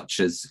flank, such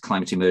as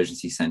climate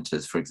emergency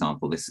centres, for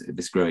example,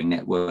 this growing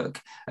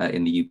network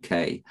in the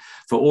UK.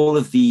 For all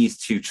of these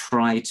to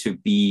try to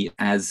be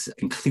as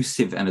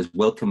inclusive and as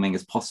welcoming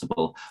as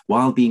possible,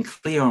 while being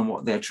clear on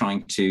what they're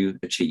trying to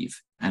achieve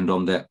and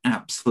on the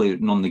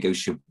absolute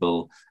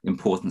non-negotiable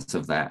importance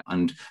of that,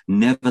 and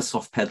never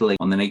soft pedaling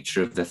on the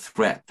nature of the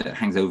threat that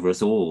hangs over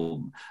us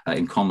all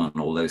in common,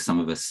 although some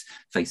of us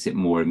face it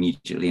more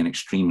immediately and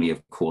extremely,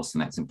 of course,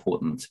 and that's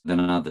important than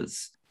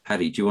others.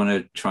 Paddy, do you want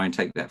to try and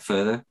take that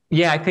further?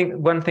 Yeah, I think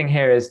one thing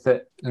here is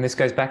that, and this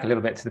goes back a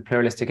little bit to the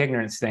pluralistic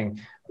ignorance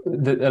thing,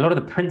 a lot of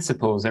the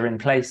principles are in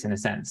place in a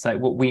sense. Like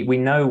we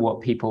know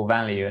what people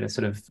value at a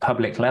sort of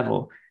public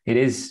level. It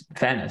is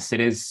fairness. It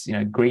is,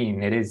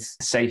 green. It is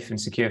safe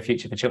and secure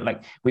future for children.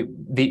 Like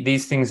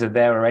these things are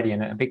there already,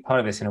 and a big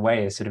part of this, in a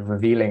way, is sort of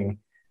revealing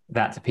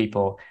that to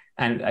people.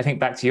 And I think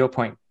back to your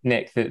point,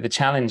 Nick, the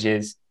challenge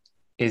is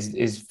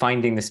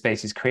finding the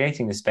spaces,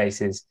 creating the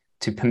spaces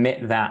to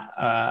permit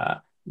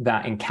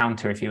that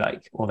encounter, if you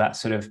like, or that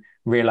sort of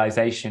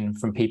realization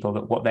from people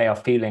that what they are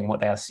feeling, what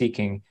they are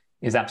seeking,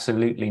 is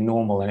absolutely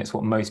normal, and it's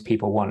what most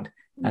people want,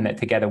 and that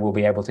together we'll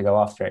be able to go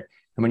after it.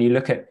 And when you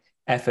look at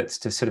efforts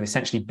to sort of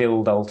essentially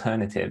build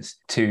alternatives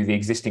to the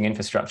existing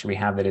infrastructure we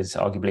have that is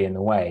arguably in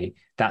the way,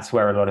 that's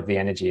where a lot of the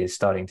energy is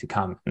starting to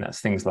come. And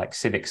that's things like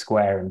Civic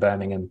Square in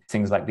Birmingham,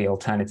 things like the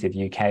Alternative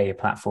UK, a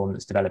platform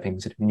that's developing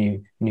sort of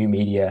new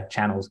media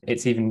channels.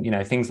 It's even,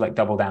 things like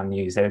Double Down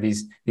News. There are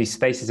these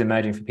spaces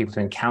emerging for people to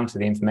encounter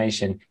the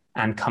information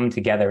and come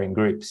together in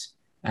groups.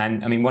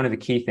 And I mean, one of the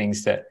key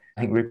things that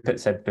I think Rupert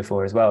said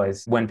before as well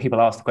is when people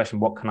ask the question,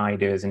 what can I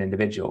do as an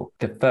individual?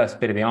 The first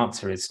bit of the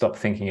answer is stop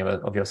thinking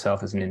of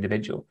yourself as an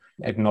individual.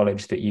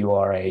 Acknowledge that you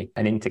are an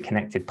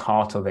interconnected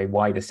part of a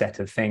wider set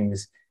of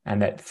things,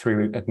 and that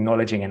through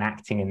acknowledging and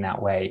acting in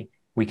that way,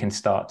 we can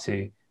start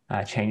to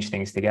change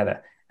things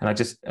together. And I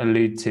just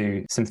allude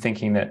to some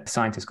thinking that a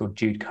scientist called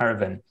Jude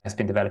Currivan has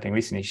been developing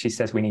recently. She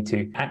says we need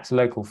to act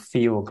local,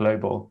 feel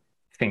global,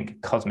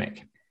 think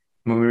cosmic.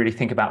 When we really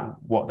think about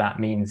what that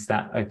means,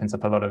 that opens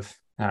up a lot of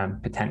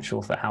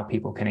potential for how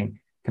people can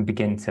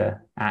begin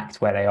to act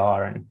where they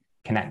are and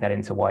connect that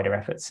into wider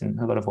efforts, and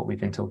a lot of what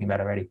we've been talking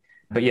about already.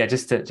 But yeah,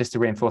 just to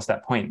reinforce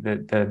that point,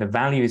 the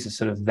values are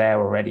sort of there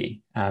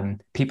already.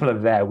 People are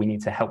there. We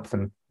need to help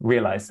them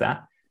realize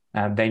that.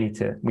 We need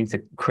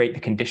to create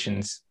the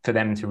conditions for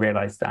them to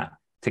realize that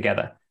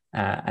together,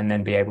 and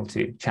then be able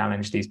to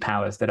challenge these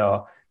powers that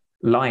are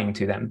lying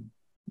to them,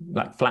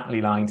 like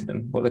flatly lying to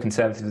them. What the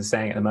Conservatives are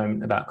saying at the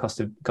moment about cost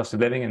of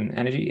living and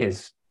energy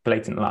is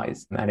blatant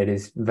lies, and it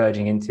is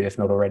verging into, if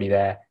not already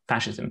there,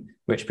 fascism,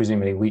 which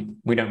presumably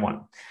we don't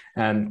want,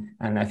 and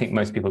I think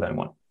most people don't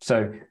want.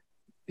 So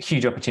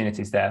huge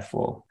opportunities there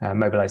for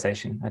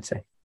mobilization, I'd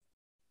say.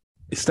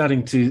 It's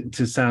starting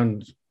to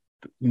sound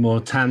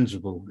more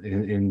tangible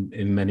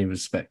in many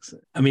respects.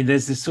 I mean,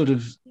 there's this sort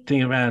of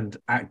thing around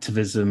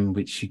activism,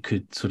 which you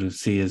could sort of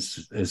see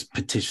as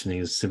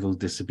petitioning, as civil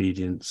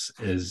disobedience,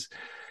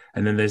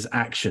 and then there's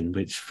action,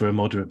 which for a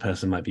moderate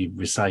person might be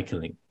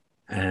recycling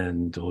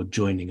or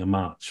joining a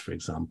march, for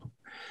example.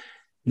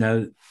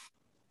 Now,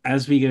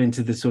 as we go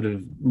into this sort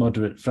of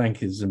moderate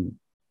flankism,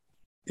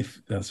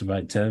 if that's the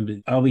right term, but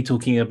are we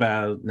talking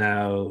about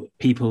now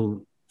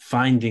people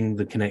finding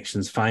the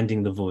connections,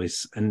 finding the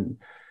voice, and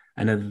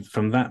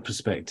from that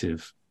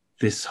perspective,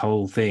 this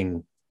whole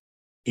thing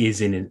is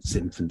in its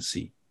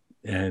infancy?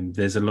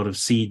 There's a lot of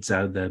seeds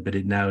out there, but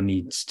it now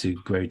needs to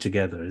grow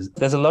together.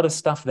 There's a lot of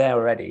stuff there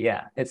already.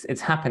 Yeah,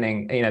 it's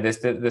happening. There's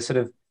the sort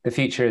of the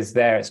future is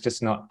there. It's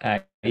just not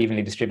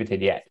evenly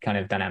distributed yet. Kind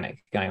of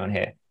dynamic going on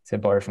here, to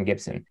borrow from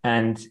Gibson.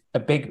 And a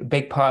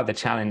big part of the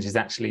challenge is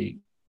actually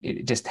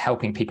just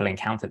helping people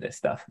encounter this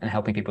stuff and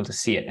helping people to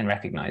see it and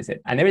recognize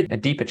it. And there is a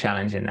deeper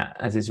challenge in that,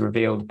 as is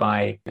revealed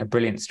by a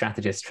brilliant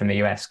strategist from the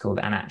US called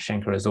Anat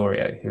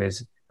Shankar-Osorio, who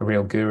is a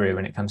real guru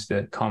when it comes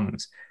to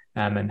comms.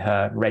 And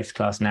her race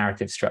class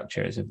narrative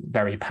structure is a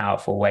very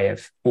powerful way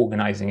of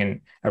organizing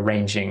and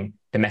arranging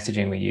the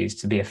messaging we use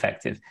to be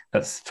effective.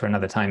 That's for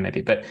another time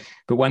maybe. But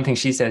one thing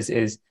she says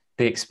is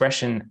the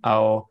expression,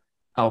 I'll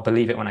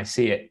believe it when I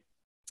see it,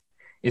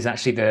 is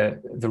actually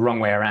the wrong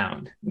way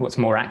around. What's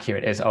more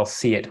accurate is I'll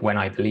see it when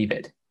I believe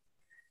it.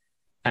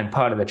 And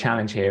part of the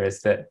challenge here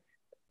is that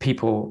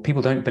people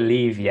don't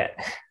believe yet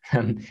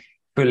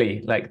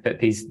fully, like that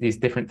these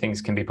different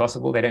things can be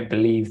possible. They don't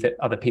believe that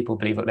other people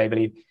believe what they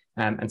believe.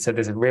 And so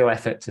there's a real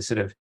effort to sort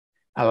of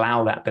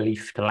allow that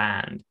belief to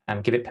land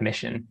and give it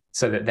permission,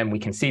 so that then we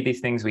can see these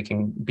things, we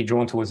can be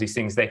drawn towards these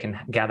things, they can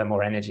gather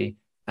more energy,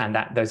 and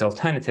that those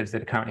alternatives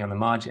that are currently on the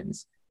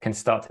margins can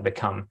start to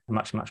become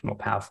much, much more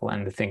powerful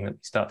and the thing that we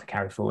start to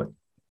carry forward.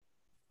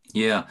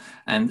 Yeah.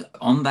 And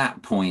on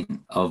that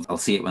point of I'll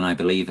see it when I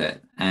believe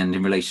it, and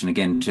in relation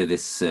again to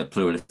this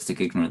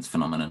pluralistic ignorance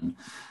phenomenon,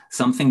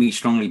 something we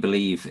strongly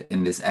believe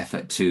in this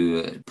effort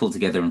to pull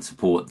together and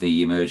support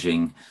the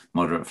emerging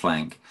moderate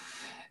flank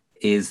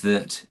is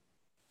that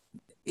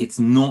it's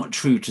not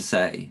true to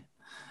say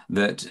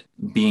that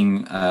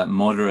being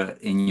moderate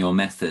in your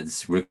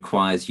methods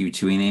requires you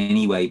to in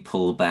any way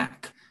pull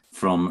back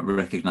from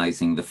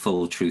recognizing the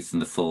full truth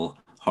and the full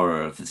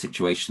horror of the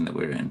situation that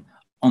we're in.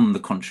 On the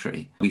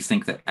contrary, we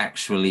think that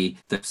actually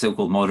the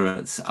so-called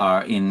moderates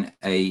are in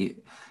a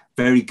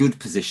very good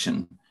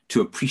position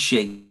to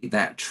appreciate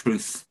that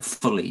truth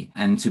fully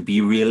and to be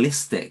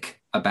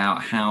realistic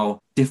about how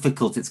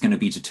difficult it's going to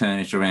be to turn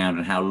it around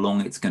and how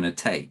long it's going to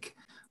take,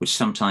 which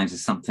sometimes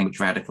is something which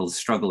radicals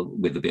struggle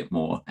with a bit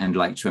more and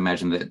like to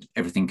imagine that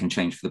everything can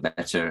change for the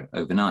better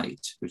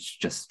overnight, which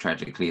just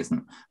tragically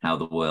isn't how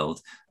the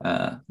world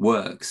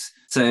works.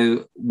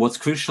 So what's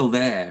crucial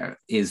there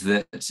is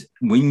that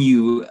when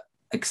you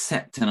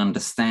accept and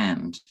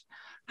understand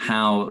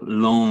how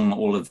long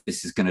all of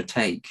this is going to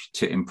take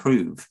to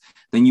improve,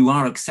 then you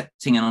are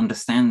accepting and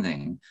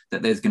understanding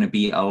that there's going to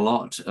be a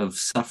lot of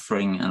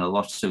suffering and a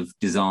lot of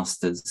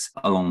disasters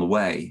along the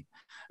way.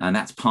 And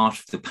that's part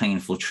of the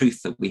painful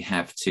truth that we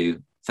have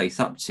to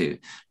face up to.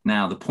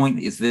 Now, the point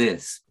is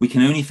this: we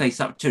can only face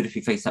up to it if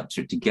we face up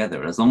to it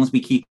together. As long as we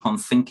keep on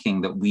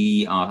thinking that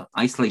we are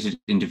isolated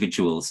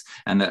individuals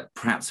and that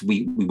perhaps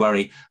we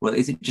worry, well,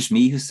 is it just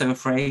me who's so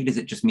afraid? Is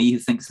it just me who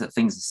thinks that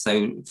things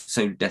are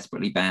so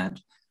desperately bad?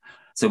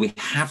 So we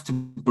have to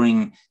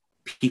bring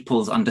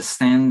people's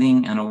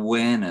understanding and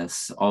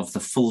awareness of the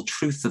full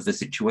truth of the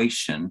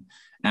situation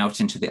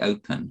out into the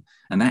open.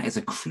 And that is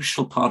a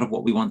crucial part of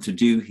what we want to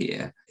do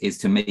here, is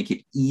to make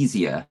it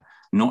easier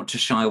not to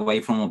shy away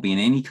from or be in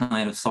any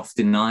kind of soft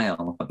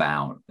denial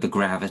about the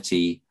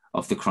gravity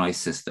of the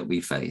crisis that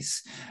we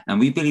face. And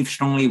we believe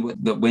strongly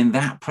that when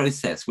that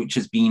process, which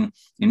has been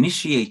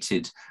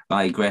initiated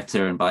by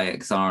Greta and by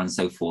XR and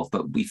so forth,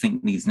 but we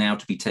think needs now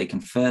to be taken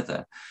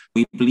further,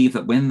 we believe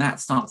that when that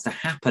starts to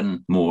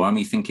happen more, and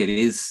we think it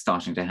is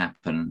starting to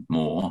happen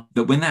more,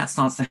 that when that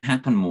starts to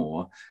happen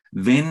more,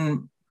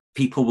 then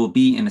people will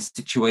be in a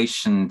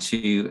situation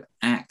to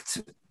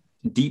act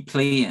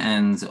deeply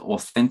and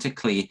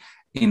authentically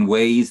in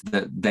ways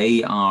that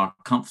they are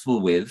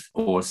comfortable with,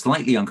 or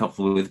slightly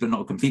uncomfortable with, but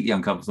not completely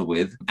uncomfortable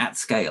with, at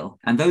scale.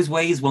 And those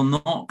ways will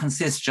not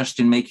consist just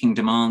in making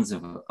demands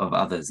of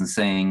others and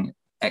saying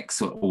X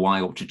or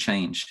Y ought to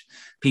change.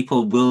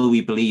 People will,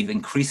 we believe,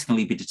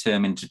 increasingly be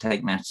determined to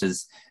take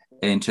matters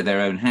into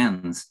their own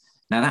hands.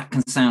 Now, that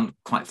can sound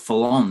quite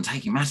full on,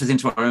 taking matters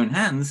into our own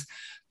hands.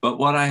 But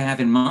what I have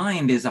in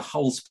mind is a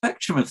whole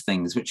spectrum of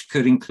things, which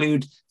could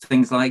include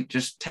things like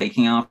just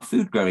taking our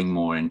food growing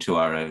more into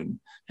our own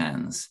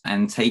hands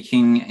and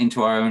taking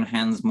into our own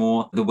hands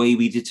more the way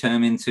we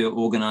determine to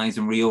organize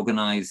and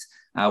reorganize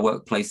our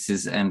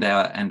workplaces and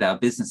our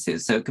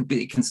businesses. So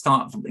it can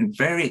start in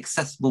very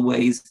accessible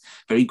ways,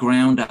 very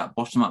ground up,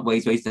 bottom up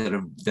ways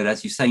that,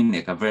 as you say,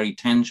 Nick, are very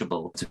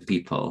tangible to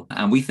people.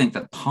 And we think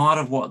that part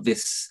of what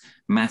this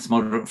mass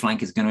moderate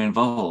flank is going to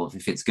involve,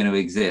 if it's going to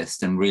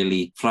exist and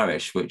really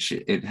flourish, which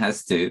it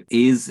has to,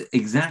 is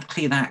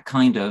exactly that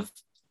kind of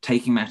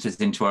taking matters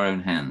into our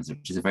own hands,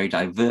 which is a very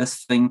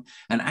diverse thing.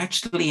 And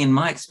actually, in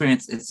my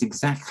experience, it's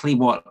exactly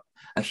what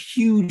a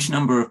huge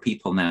number of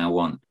people now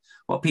want.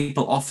 What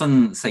people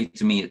often say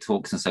to me at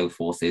talks and so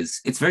forth is,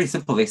 it's very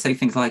simple. They say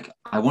things like,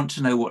 I want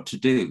to know what to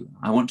do.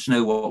 I want to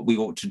know what we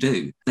ought to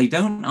do. They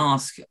don't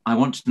ask, I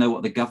want to know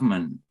what the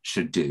government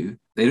should do.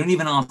 They don't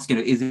even ask,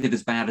 is it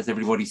as bad as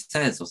everybody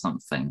says or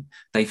something?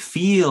 They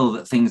feel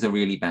that things are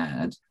really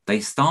bad. They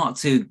start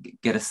to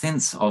get a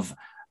sense of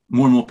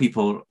more and more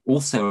people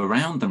also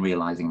around them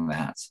realizing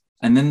that.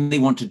 And then they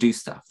want to do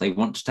stuff. They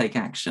want to take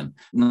action.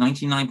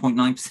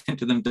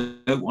 99.9% of them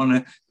don't want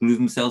to glue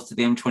themselves to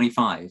the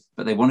M25,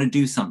 but they want to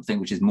do something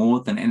which is more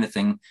than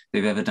anything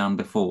they've ever done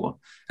before.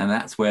 And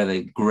that's where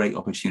the great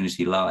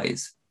opportunity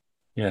lies.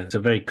 Yeah, it's a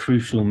very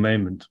crucial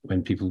moment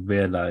when people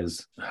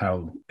realize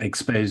how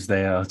exposed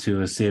they are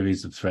to a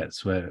series of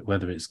threats,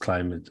 whether it's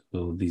climate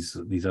or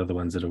these other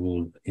ones that are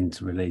all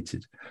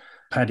interrelated.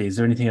 Paddy, is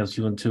there anything else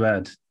you want to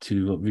add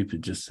to what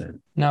Rupert just said?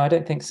 No, I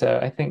don't think so.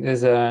 I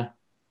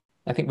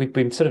think we've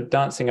been sort of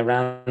dancing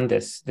around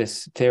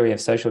this theory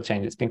of social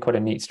change. It's been quite a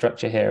neat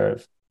structure here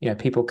of,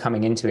 people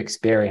coming into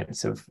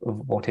experience of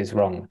what is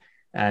wrong.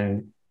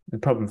 And the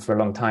problem for a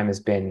long time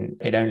has been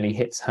it only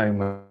hits home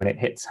when it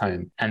hits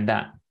home, and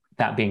that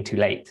being too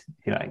late,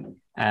 if you like.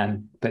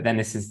 But then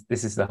this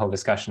is the whole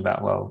discussion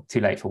about, well,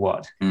 too late for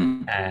what?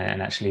 And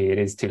actually it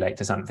is too late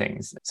for some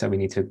things. So we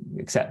need to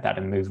accept that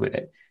and move with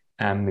it.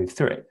 And move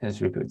through it, as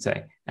Rupert would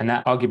say. And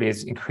that arguably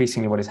is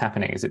increasingly what is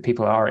happening, is that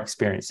people are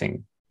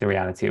experiencing the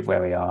reality of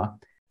where we are,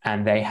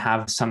 and they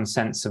have some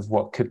sense of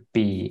what could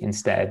be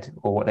instead,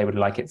 or what they would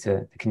like it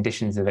to, the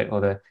conditions of it,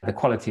 or the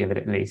quality of it,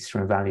 at least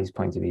from a values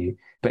point of view.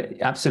 But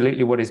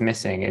absolutely what is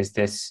missing is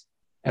this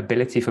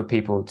ability for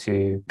people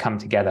to come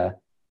together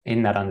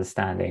in that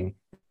understanding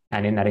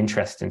and in that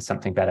interest in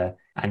something better,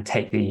 and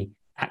take the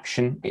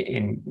action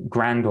in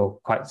grand or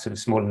quite sort of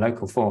small and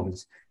local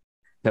forms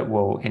that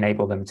will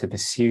enable them to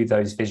pursue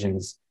those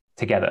visions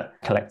together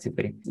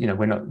collectively.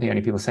 We're not the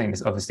only people saying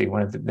this. Obviously,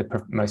 one of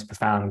the most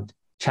profound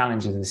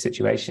challenges of the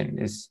situation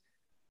is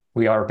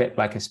we are a bit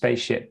like a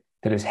spaceship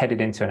that is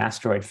headed into an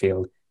asteroid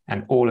field,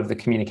 and all of the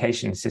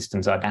communication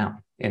systems are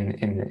down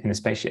in the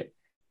spaceship,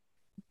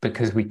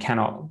 because we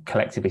cannot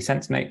collectively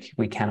sense make,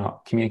 we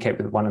cannot communicate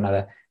with one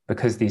another,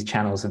 because these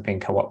channels have been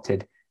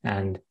co-opted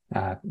and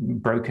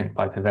broken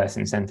by perverse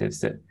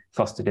incentives that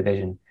foster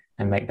division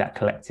and make that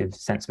collective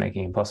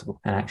sense-making impossible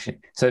and action.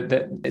 So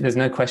there's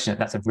no question that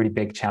that's a really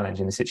big challenge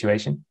in the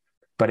situation,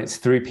 but it's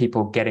through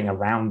people getting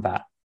around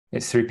that.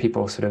 It's through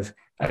people sort of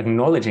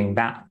acknowledging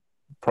that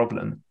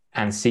problem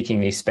and seeking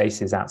these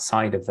spaces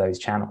outside of those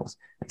channels,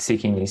 and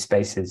seeking these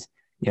spaces,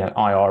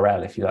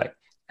 IRL, if you like,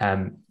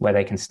 where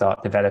they can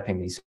start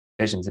developing these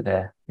visions that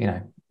they're,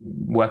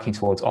 working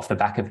towards off the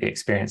back of the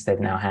experience they've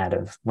now had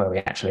of where we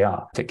actually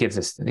are. It gives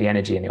us the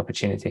energy and the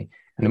opportunity.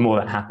 And the more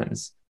that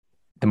happens,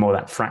 the more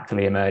that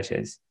fractally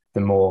emerges, the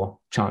more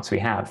chance we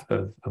have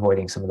of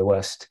avoiding some of the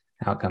worst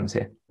outcomes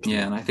here.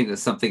 Yeah, and I think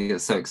there's something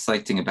that's so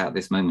exciting about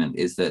this moment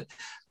is that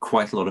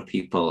quite a lot of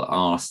people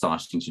are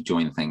starting to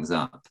join things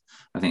up.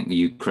 I think the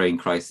Ukraine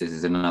crisis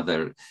is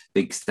another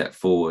big step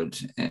forward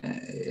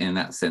in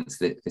that sense,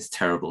 that this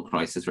terrible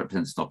crisis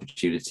represents an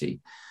opportunity.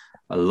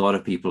 A lot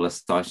of people are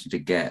starting to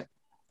get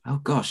Oh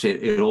gosh,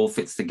 it all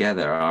fits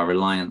together. Our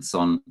reliance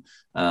on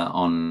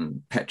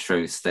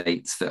petro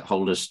states that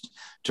hold us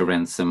to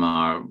ransom,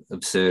 our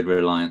absurd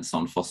reliance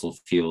on fossil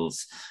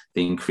fuels,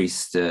 the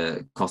increased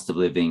cost of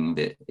living,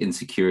 the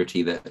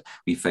insecurity that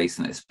we face,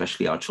 and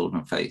especially our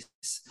children face.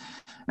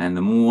 And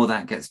the more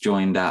that gets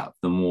joined up,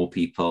 the more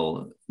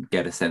people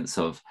get a sense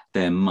of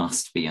there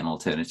must be an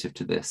alternative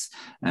to this,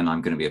 and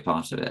I'm going to be a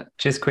part of it.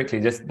 Just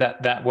quickly, just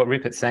that what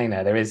Rupert's saying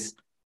there is,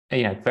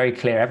 very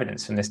clear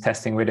evidence from this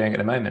testing we're doing at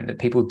the moment that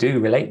people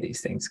do relate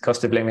these things,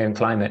 cost of living and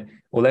climate,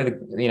 although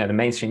the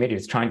mainstream media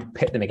is trying to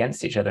pit them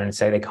against each other and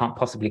say they can't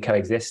possibly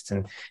coexist,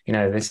 and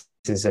this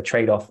is a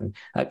trade-off, and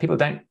people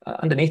don't,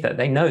 underneath that,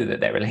 they know that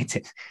they're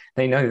related.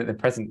 They know that the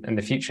present and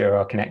the future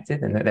are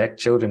connected, and that their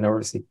children are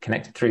obviously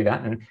connected through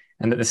that,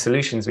 and that the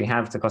solutions we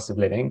have to cost of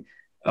living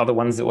are the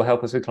ones that will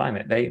help us with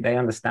climate. They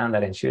understand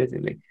that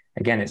intuitively.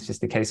 Again, it's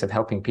just a case of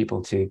helping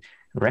people to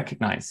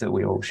recognize that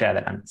we all share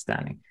that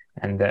understanding,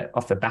 and that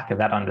off the back of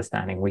that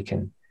understanding, we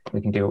can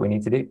do what we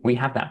need to do. We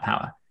have that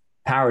power.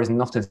 Power is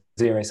not a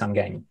zero-sum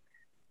game,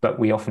 but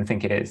we often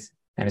think it is.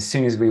 And as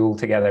soon as we all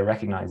together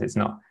recognize it's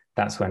not,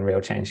 that's when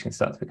real change can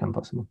start to become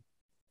possible.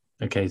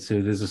 Okay,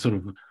 so there's a sort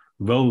of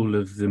role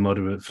of the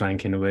moderate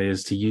flank in a way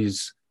is to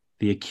use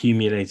the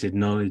accumulated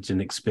knowledge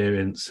and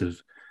experience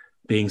of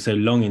being so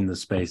long in the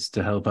space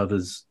to help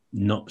others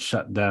not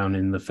shut down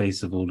in the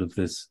face of all of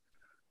this,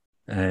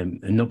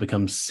 and not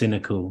become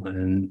cynical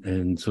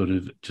and sort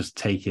of just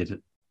take it,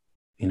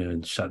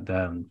 and shut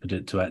down,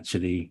 but to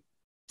actually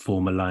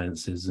form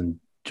alliances and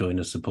join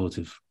a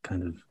supportive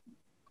kind of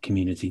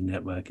community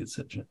network,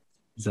 etc.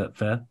 Is that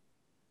fair?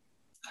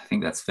 I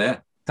think that's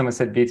fair. Someone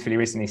said beautifully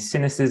recently,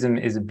 cynicism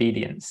is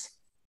obedience.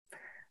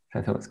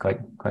 I thought it was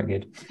quite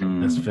good.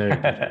 That's very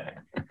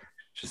good.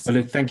 Well,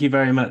 look, thank you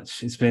very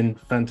much. It's been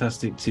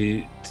fantastic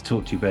to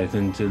talk to you both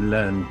and to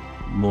learn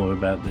more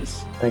about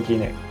this. Thank you,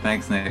 Nick.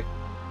 Thanks, Nick.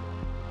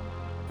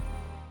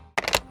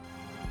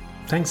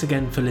 Thanks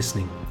again for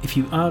listening. If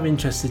you are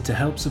interested to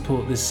help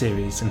support this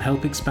series and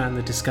help expand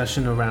the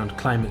discussion around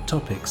climate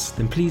topics,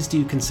 then please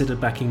do consider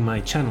backing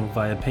my channel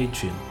via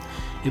Patreon.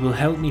 It will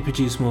help me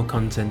produce more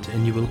content,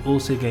 and you will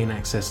also gain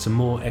access to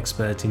more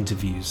expert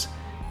interviews.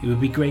 It would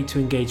be great to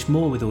engage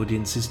more with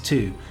audiences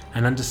too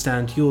and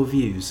understand your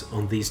views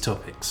on these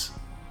topics.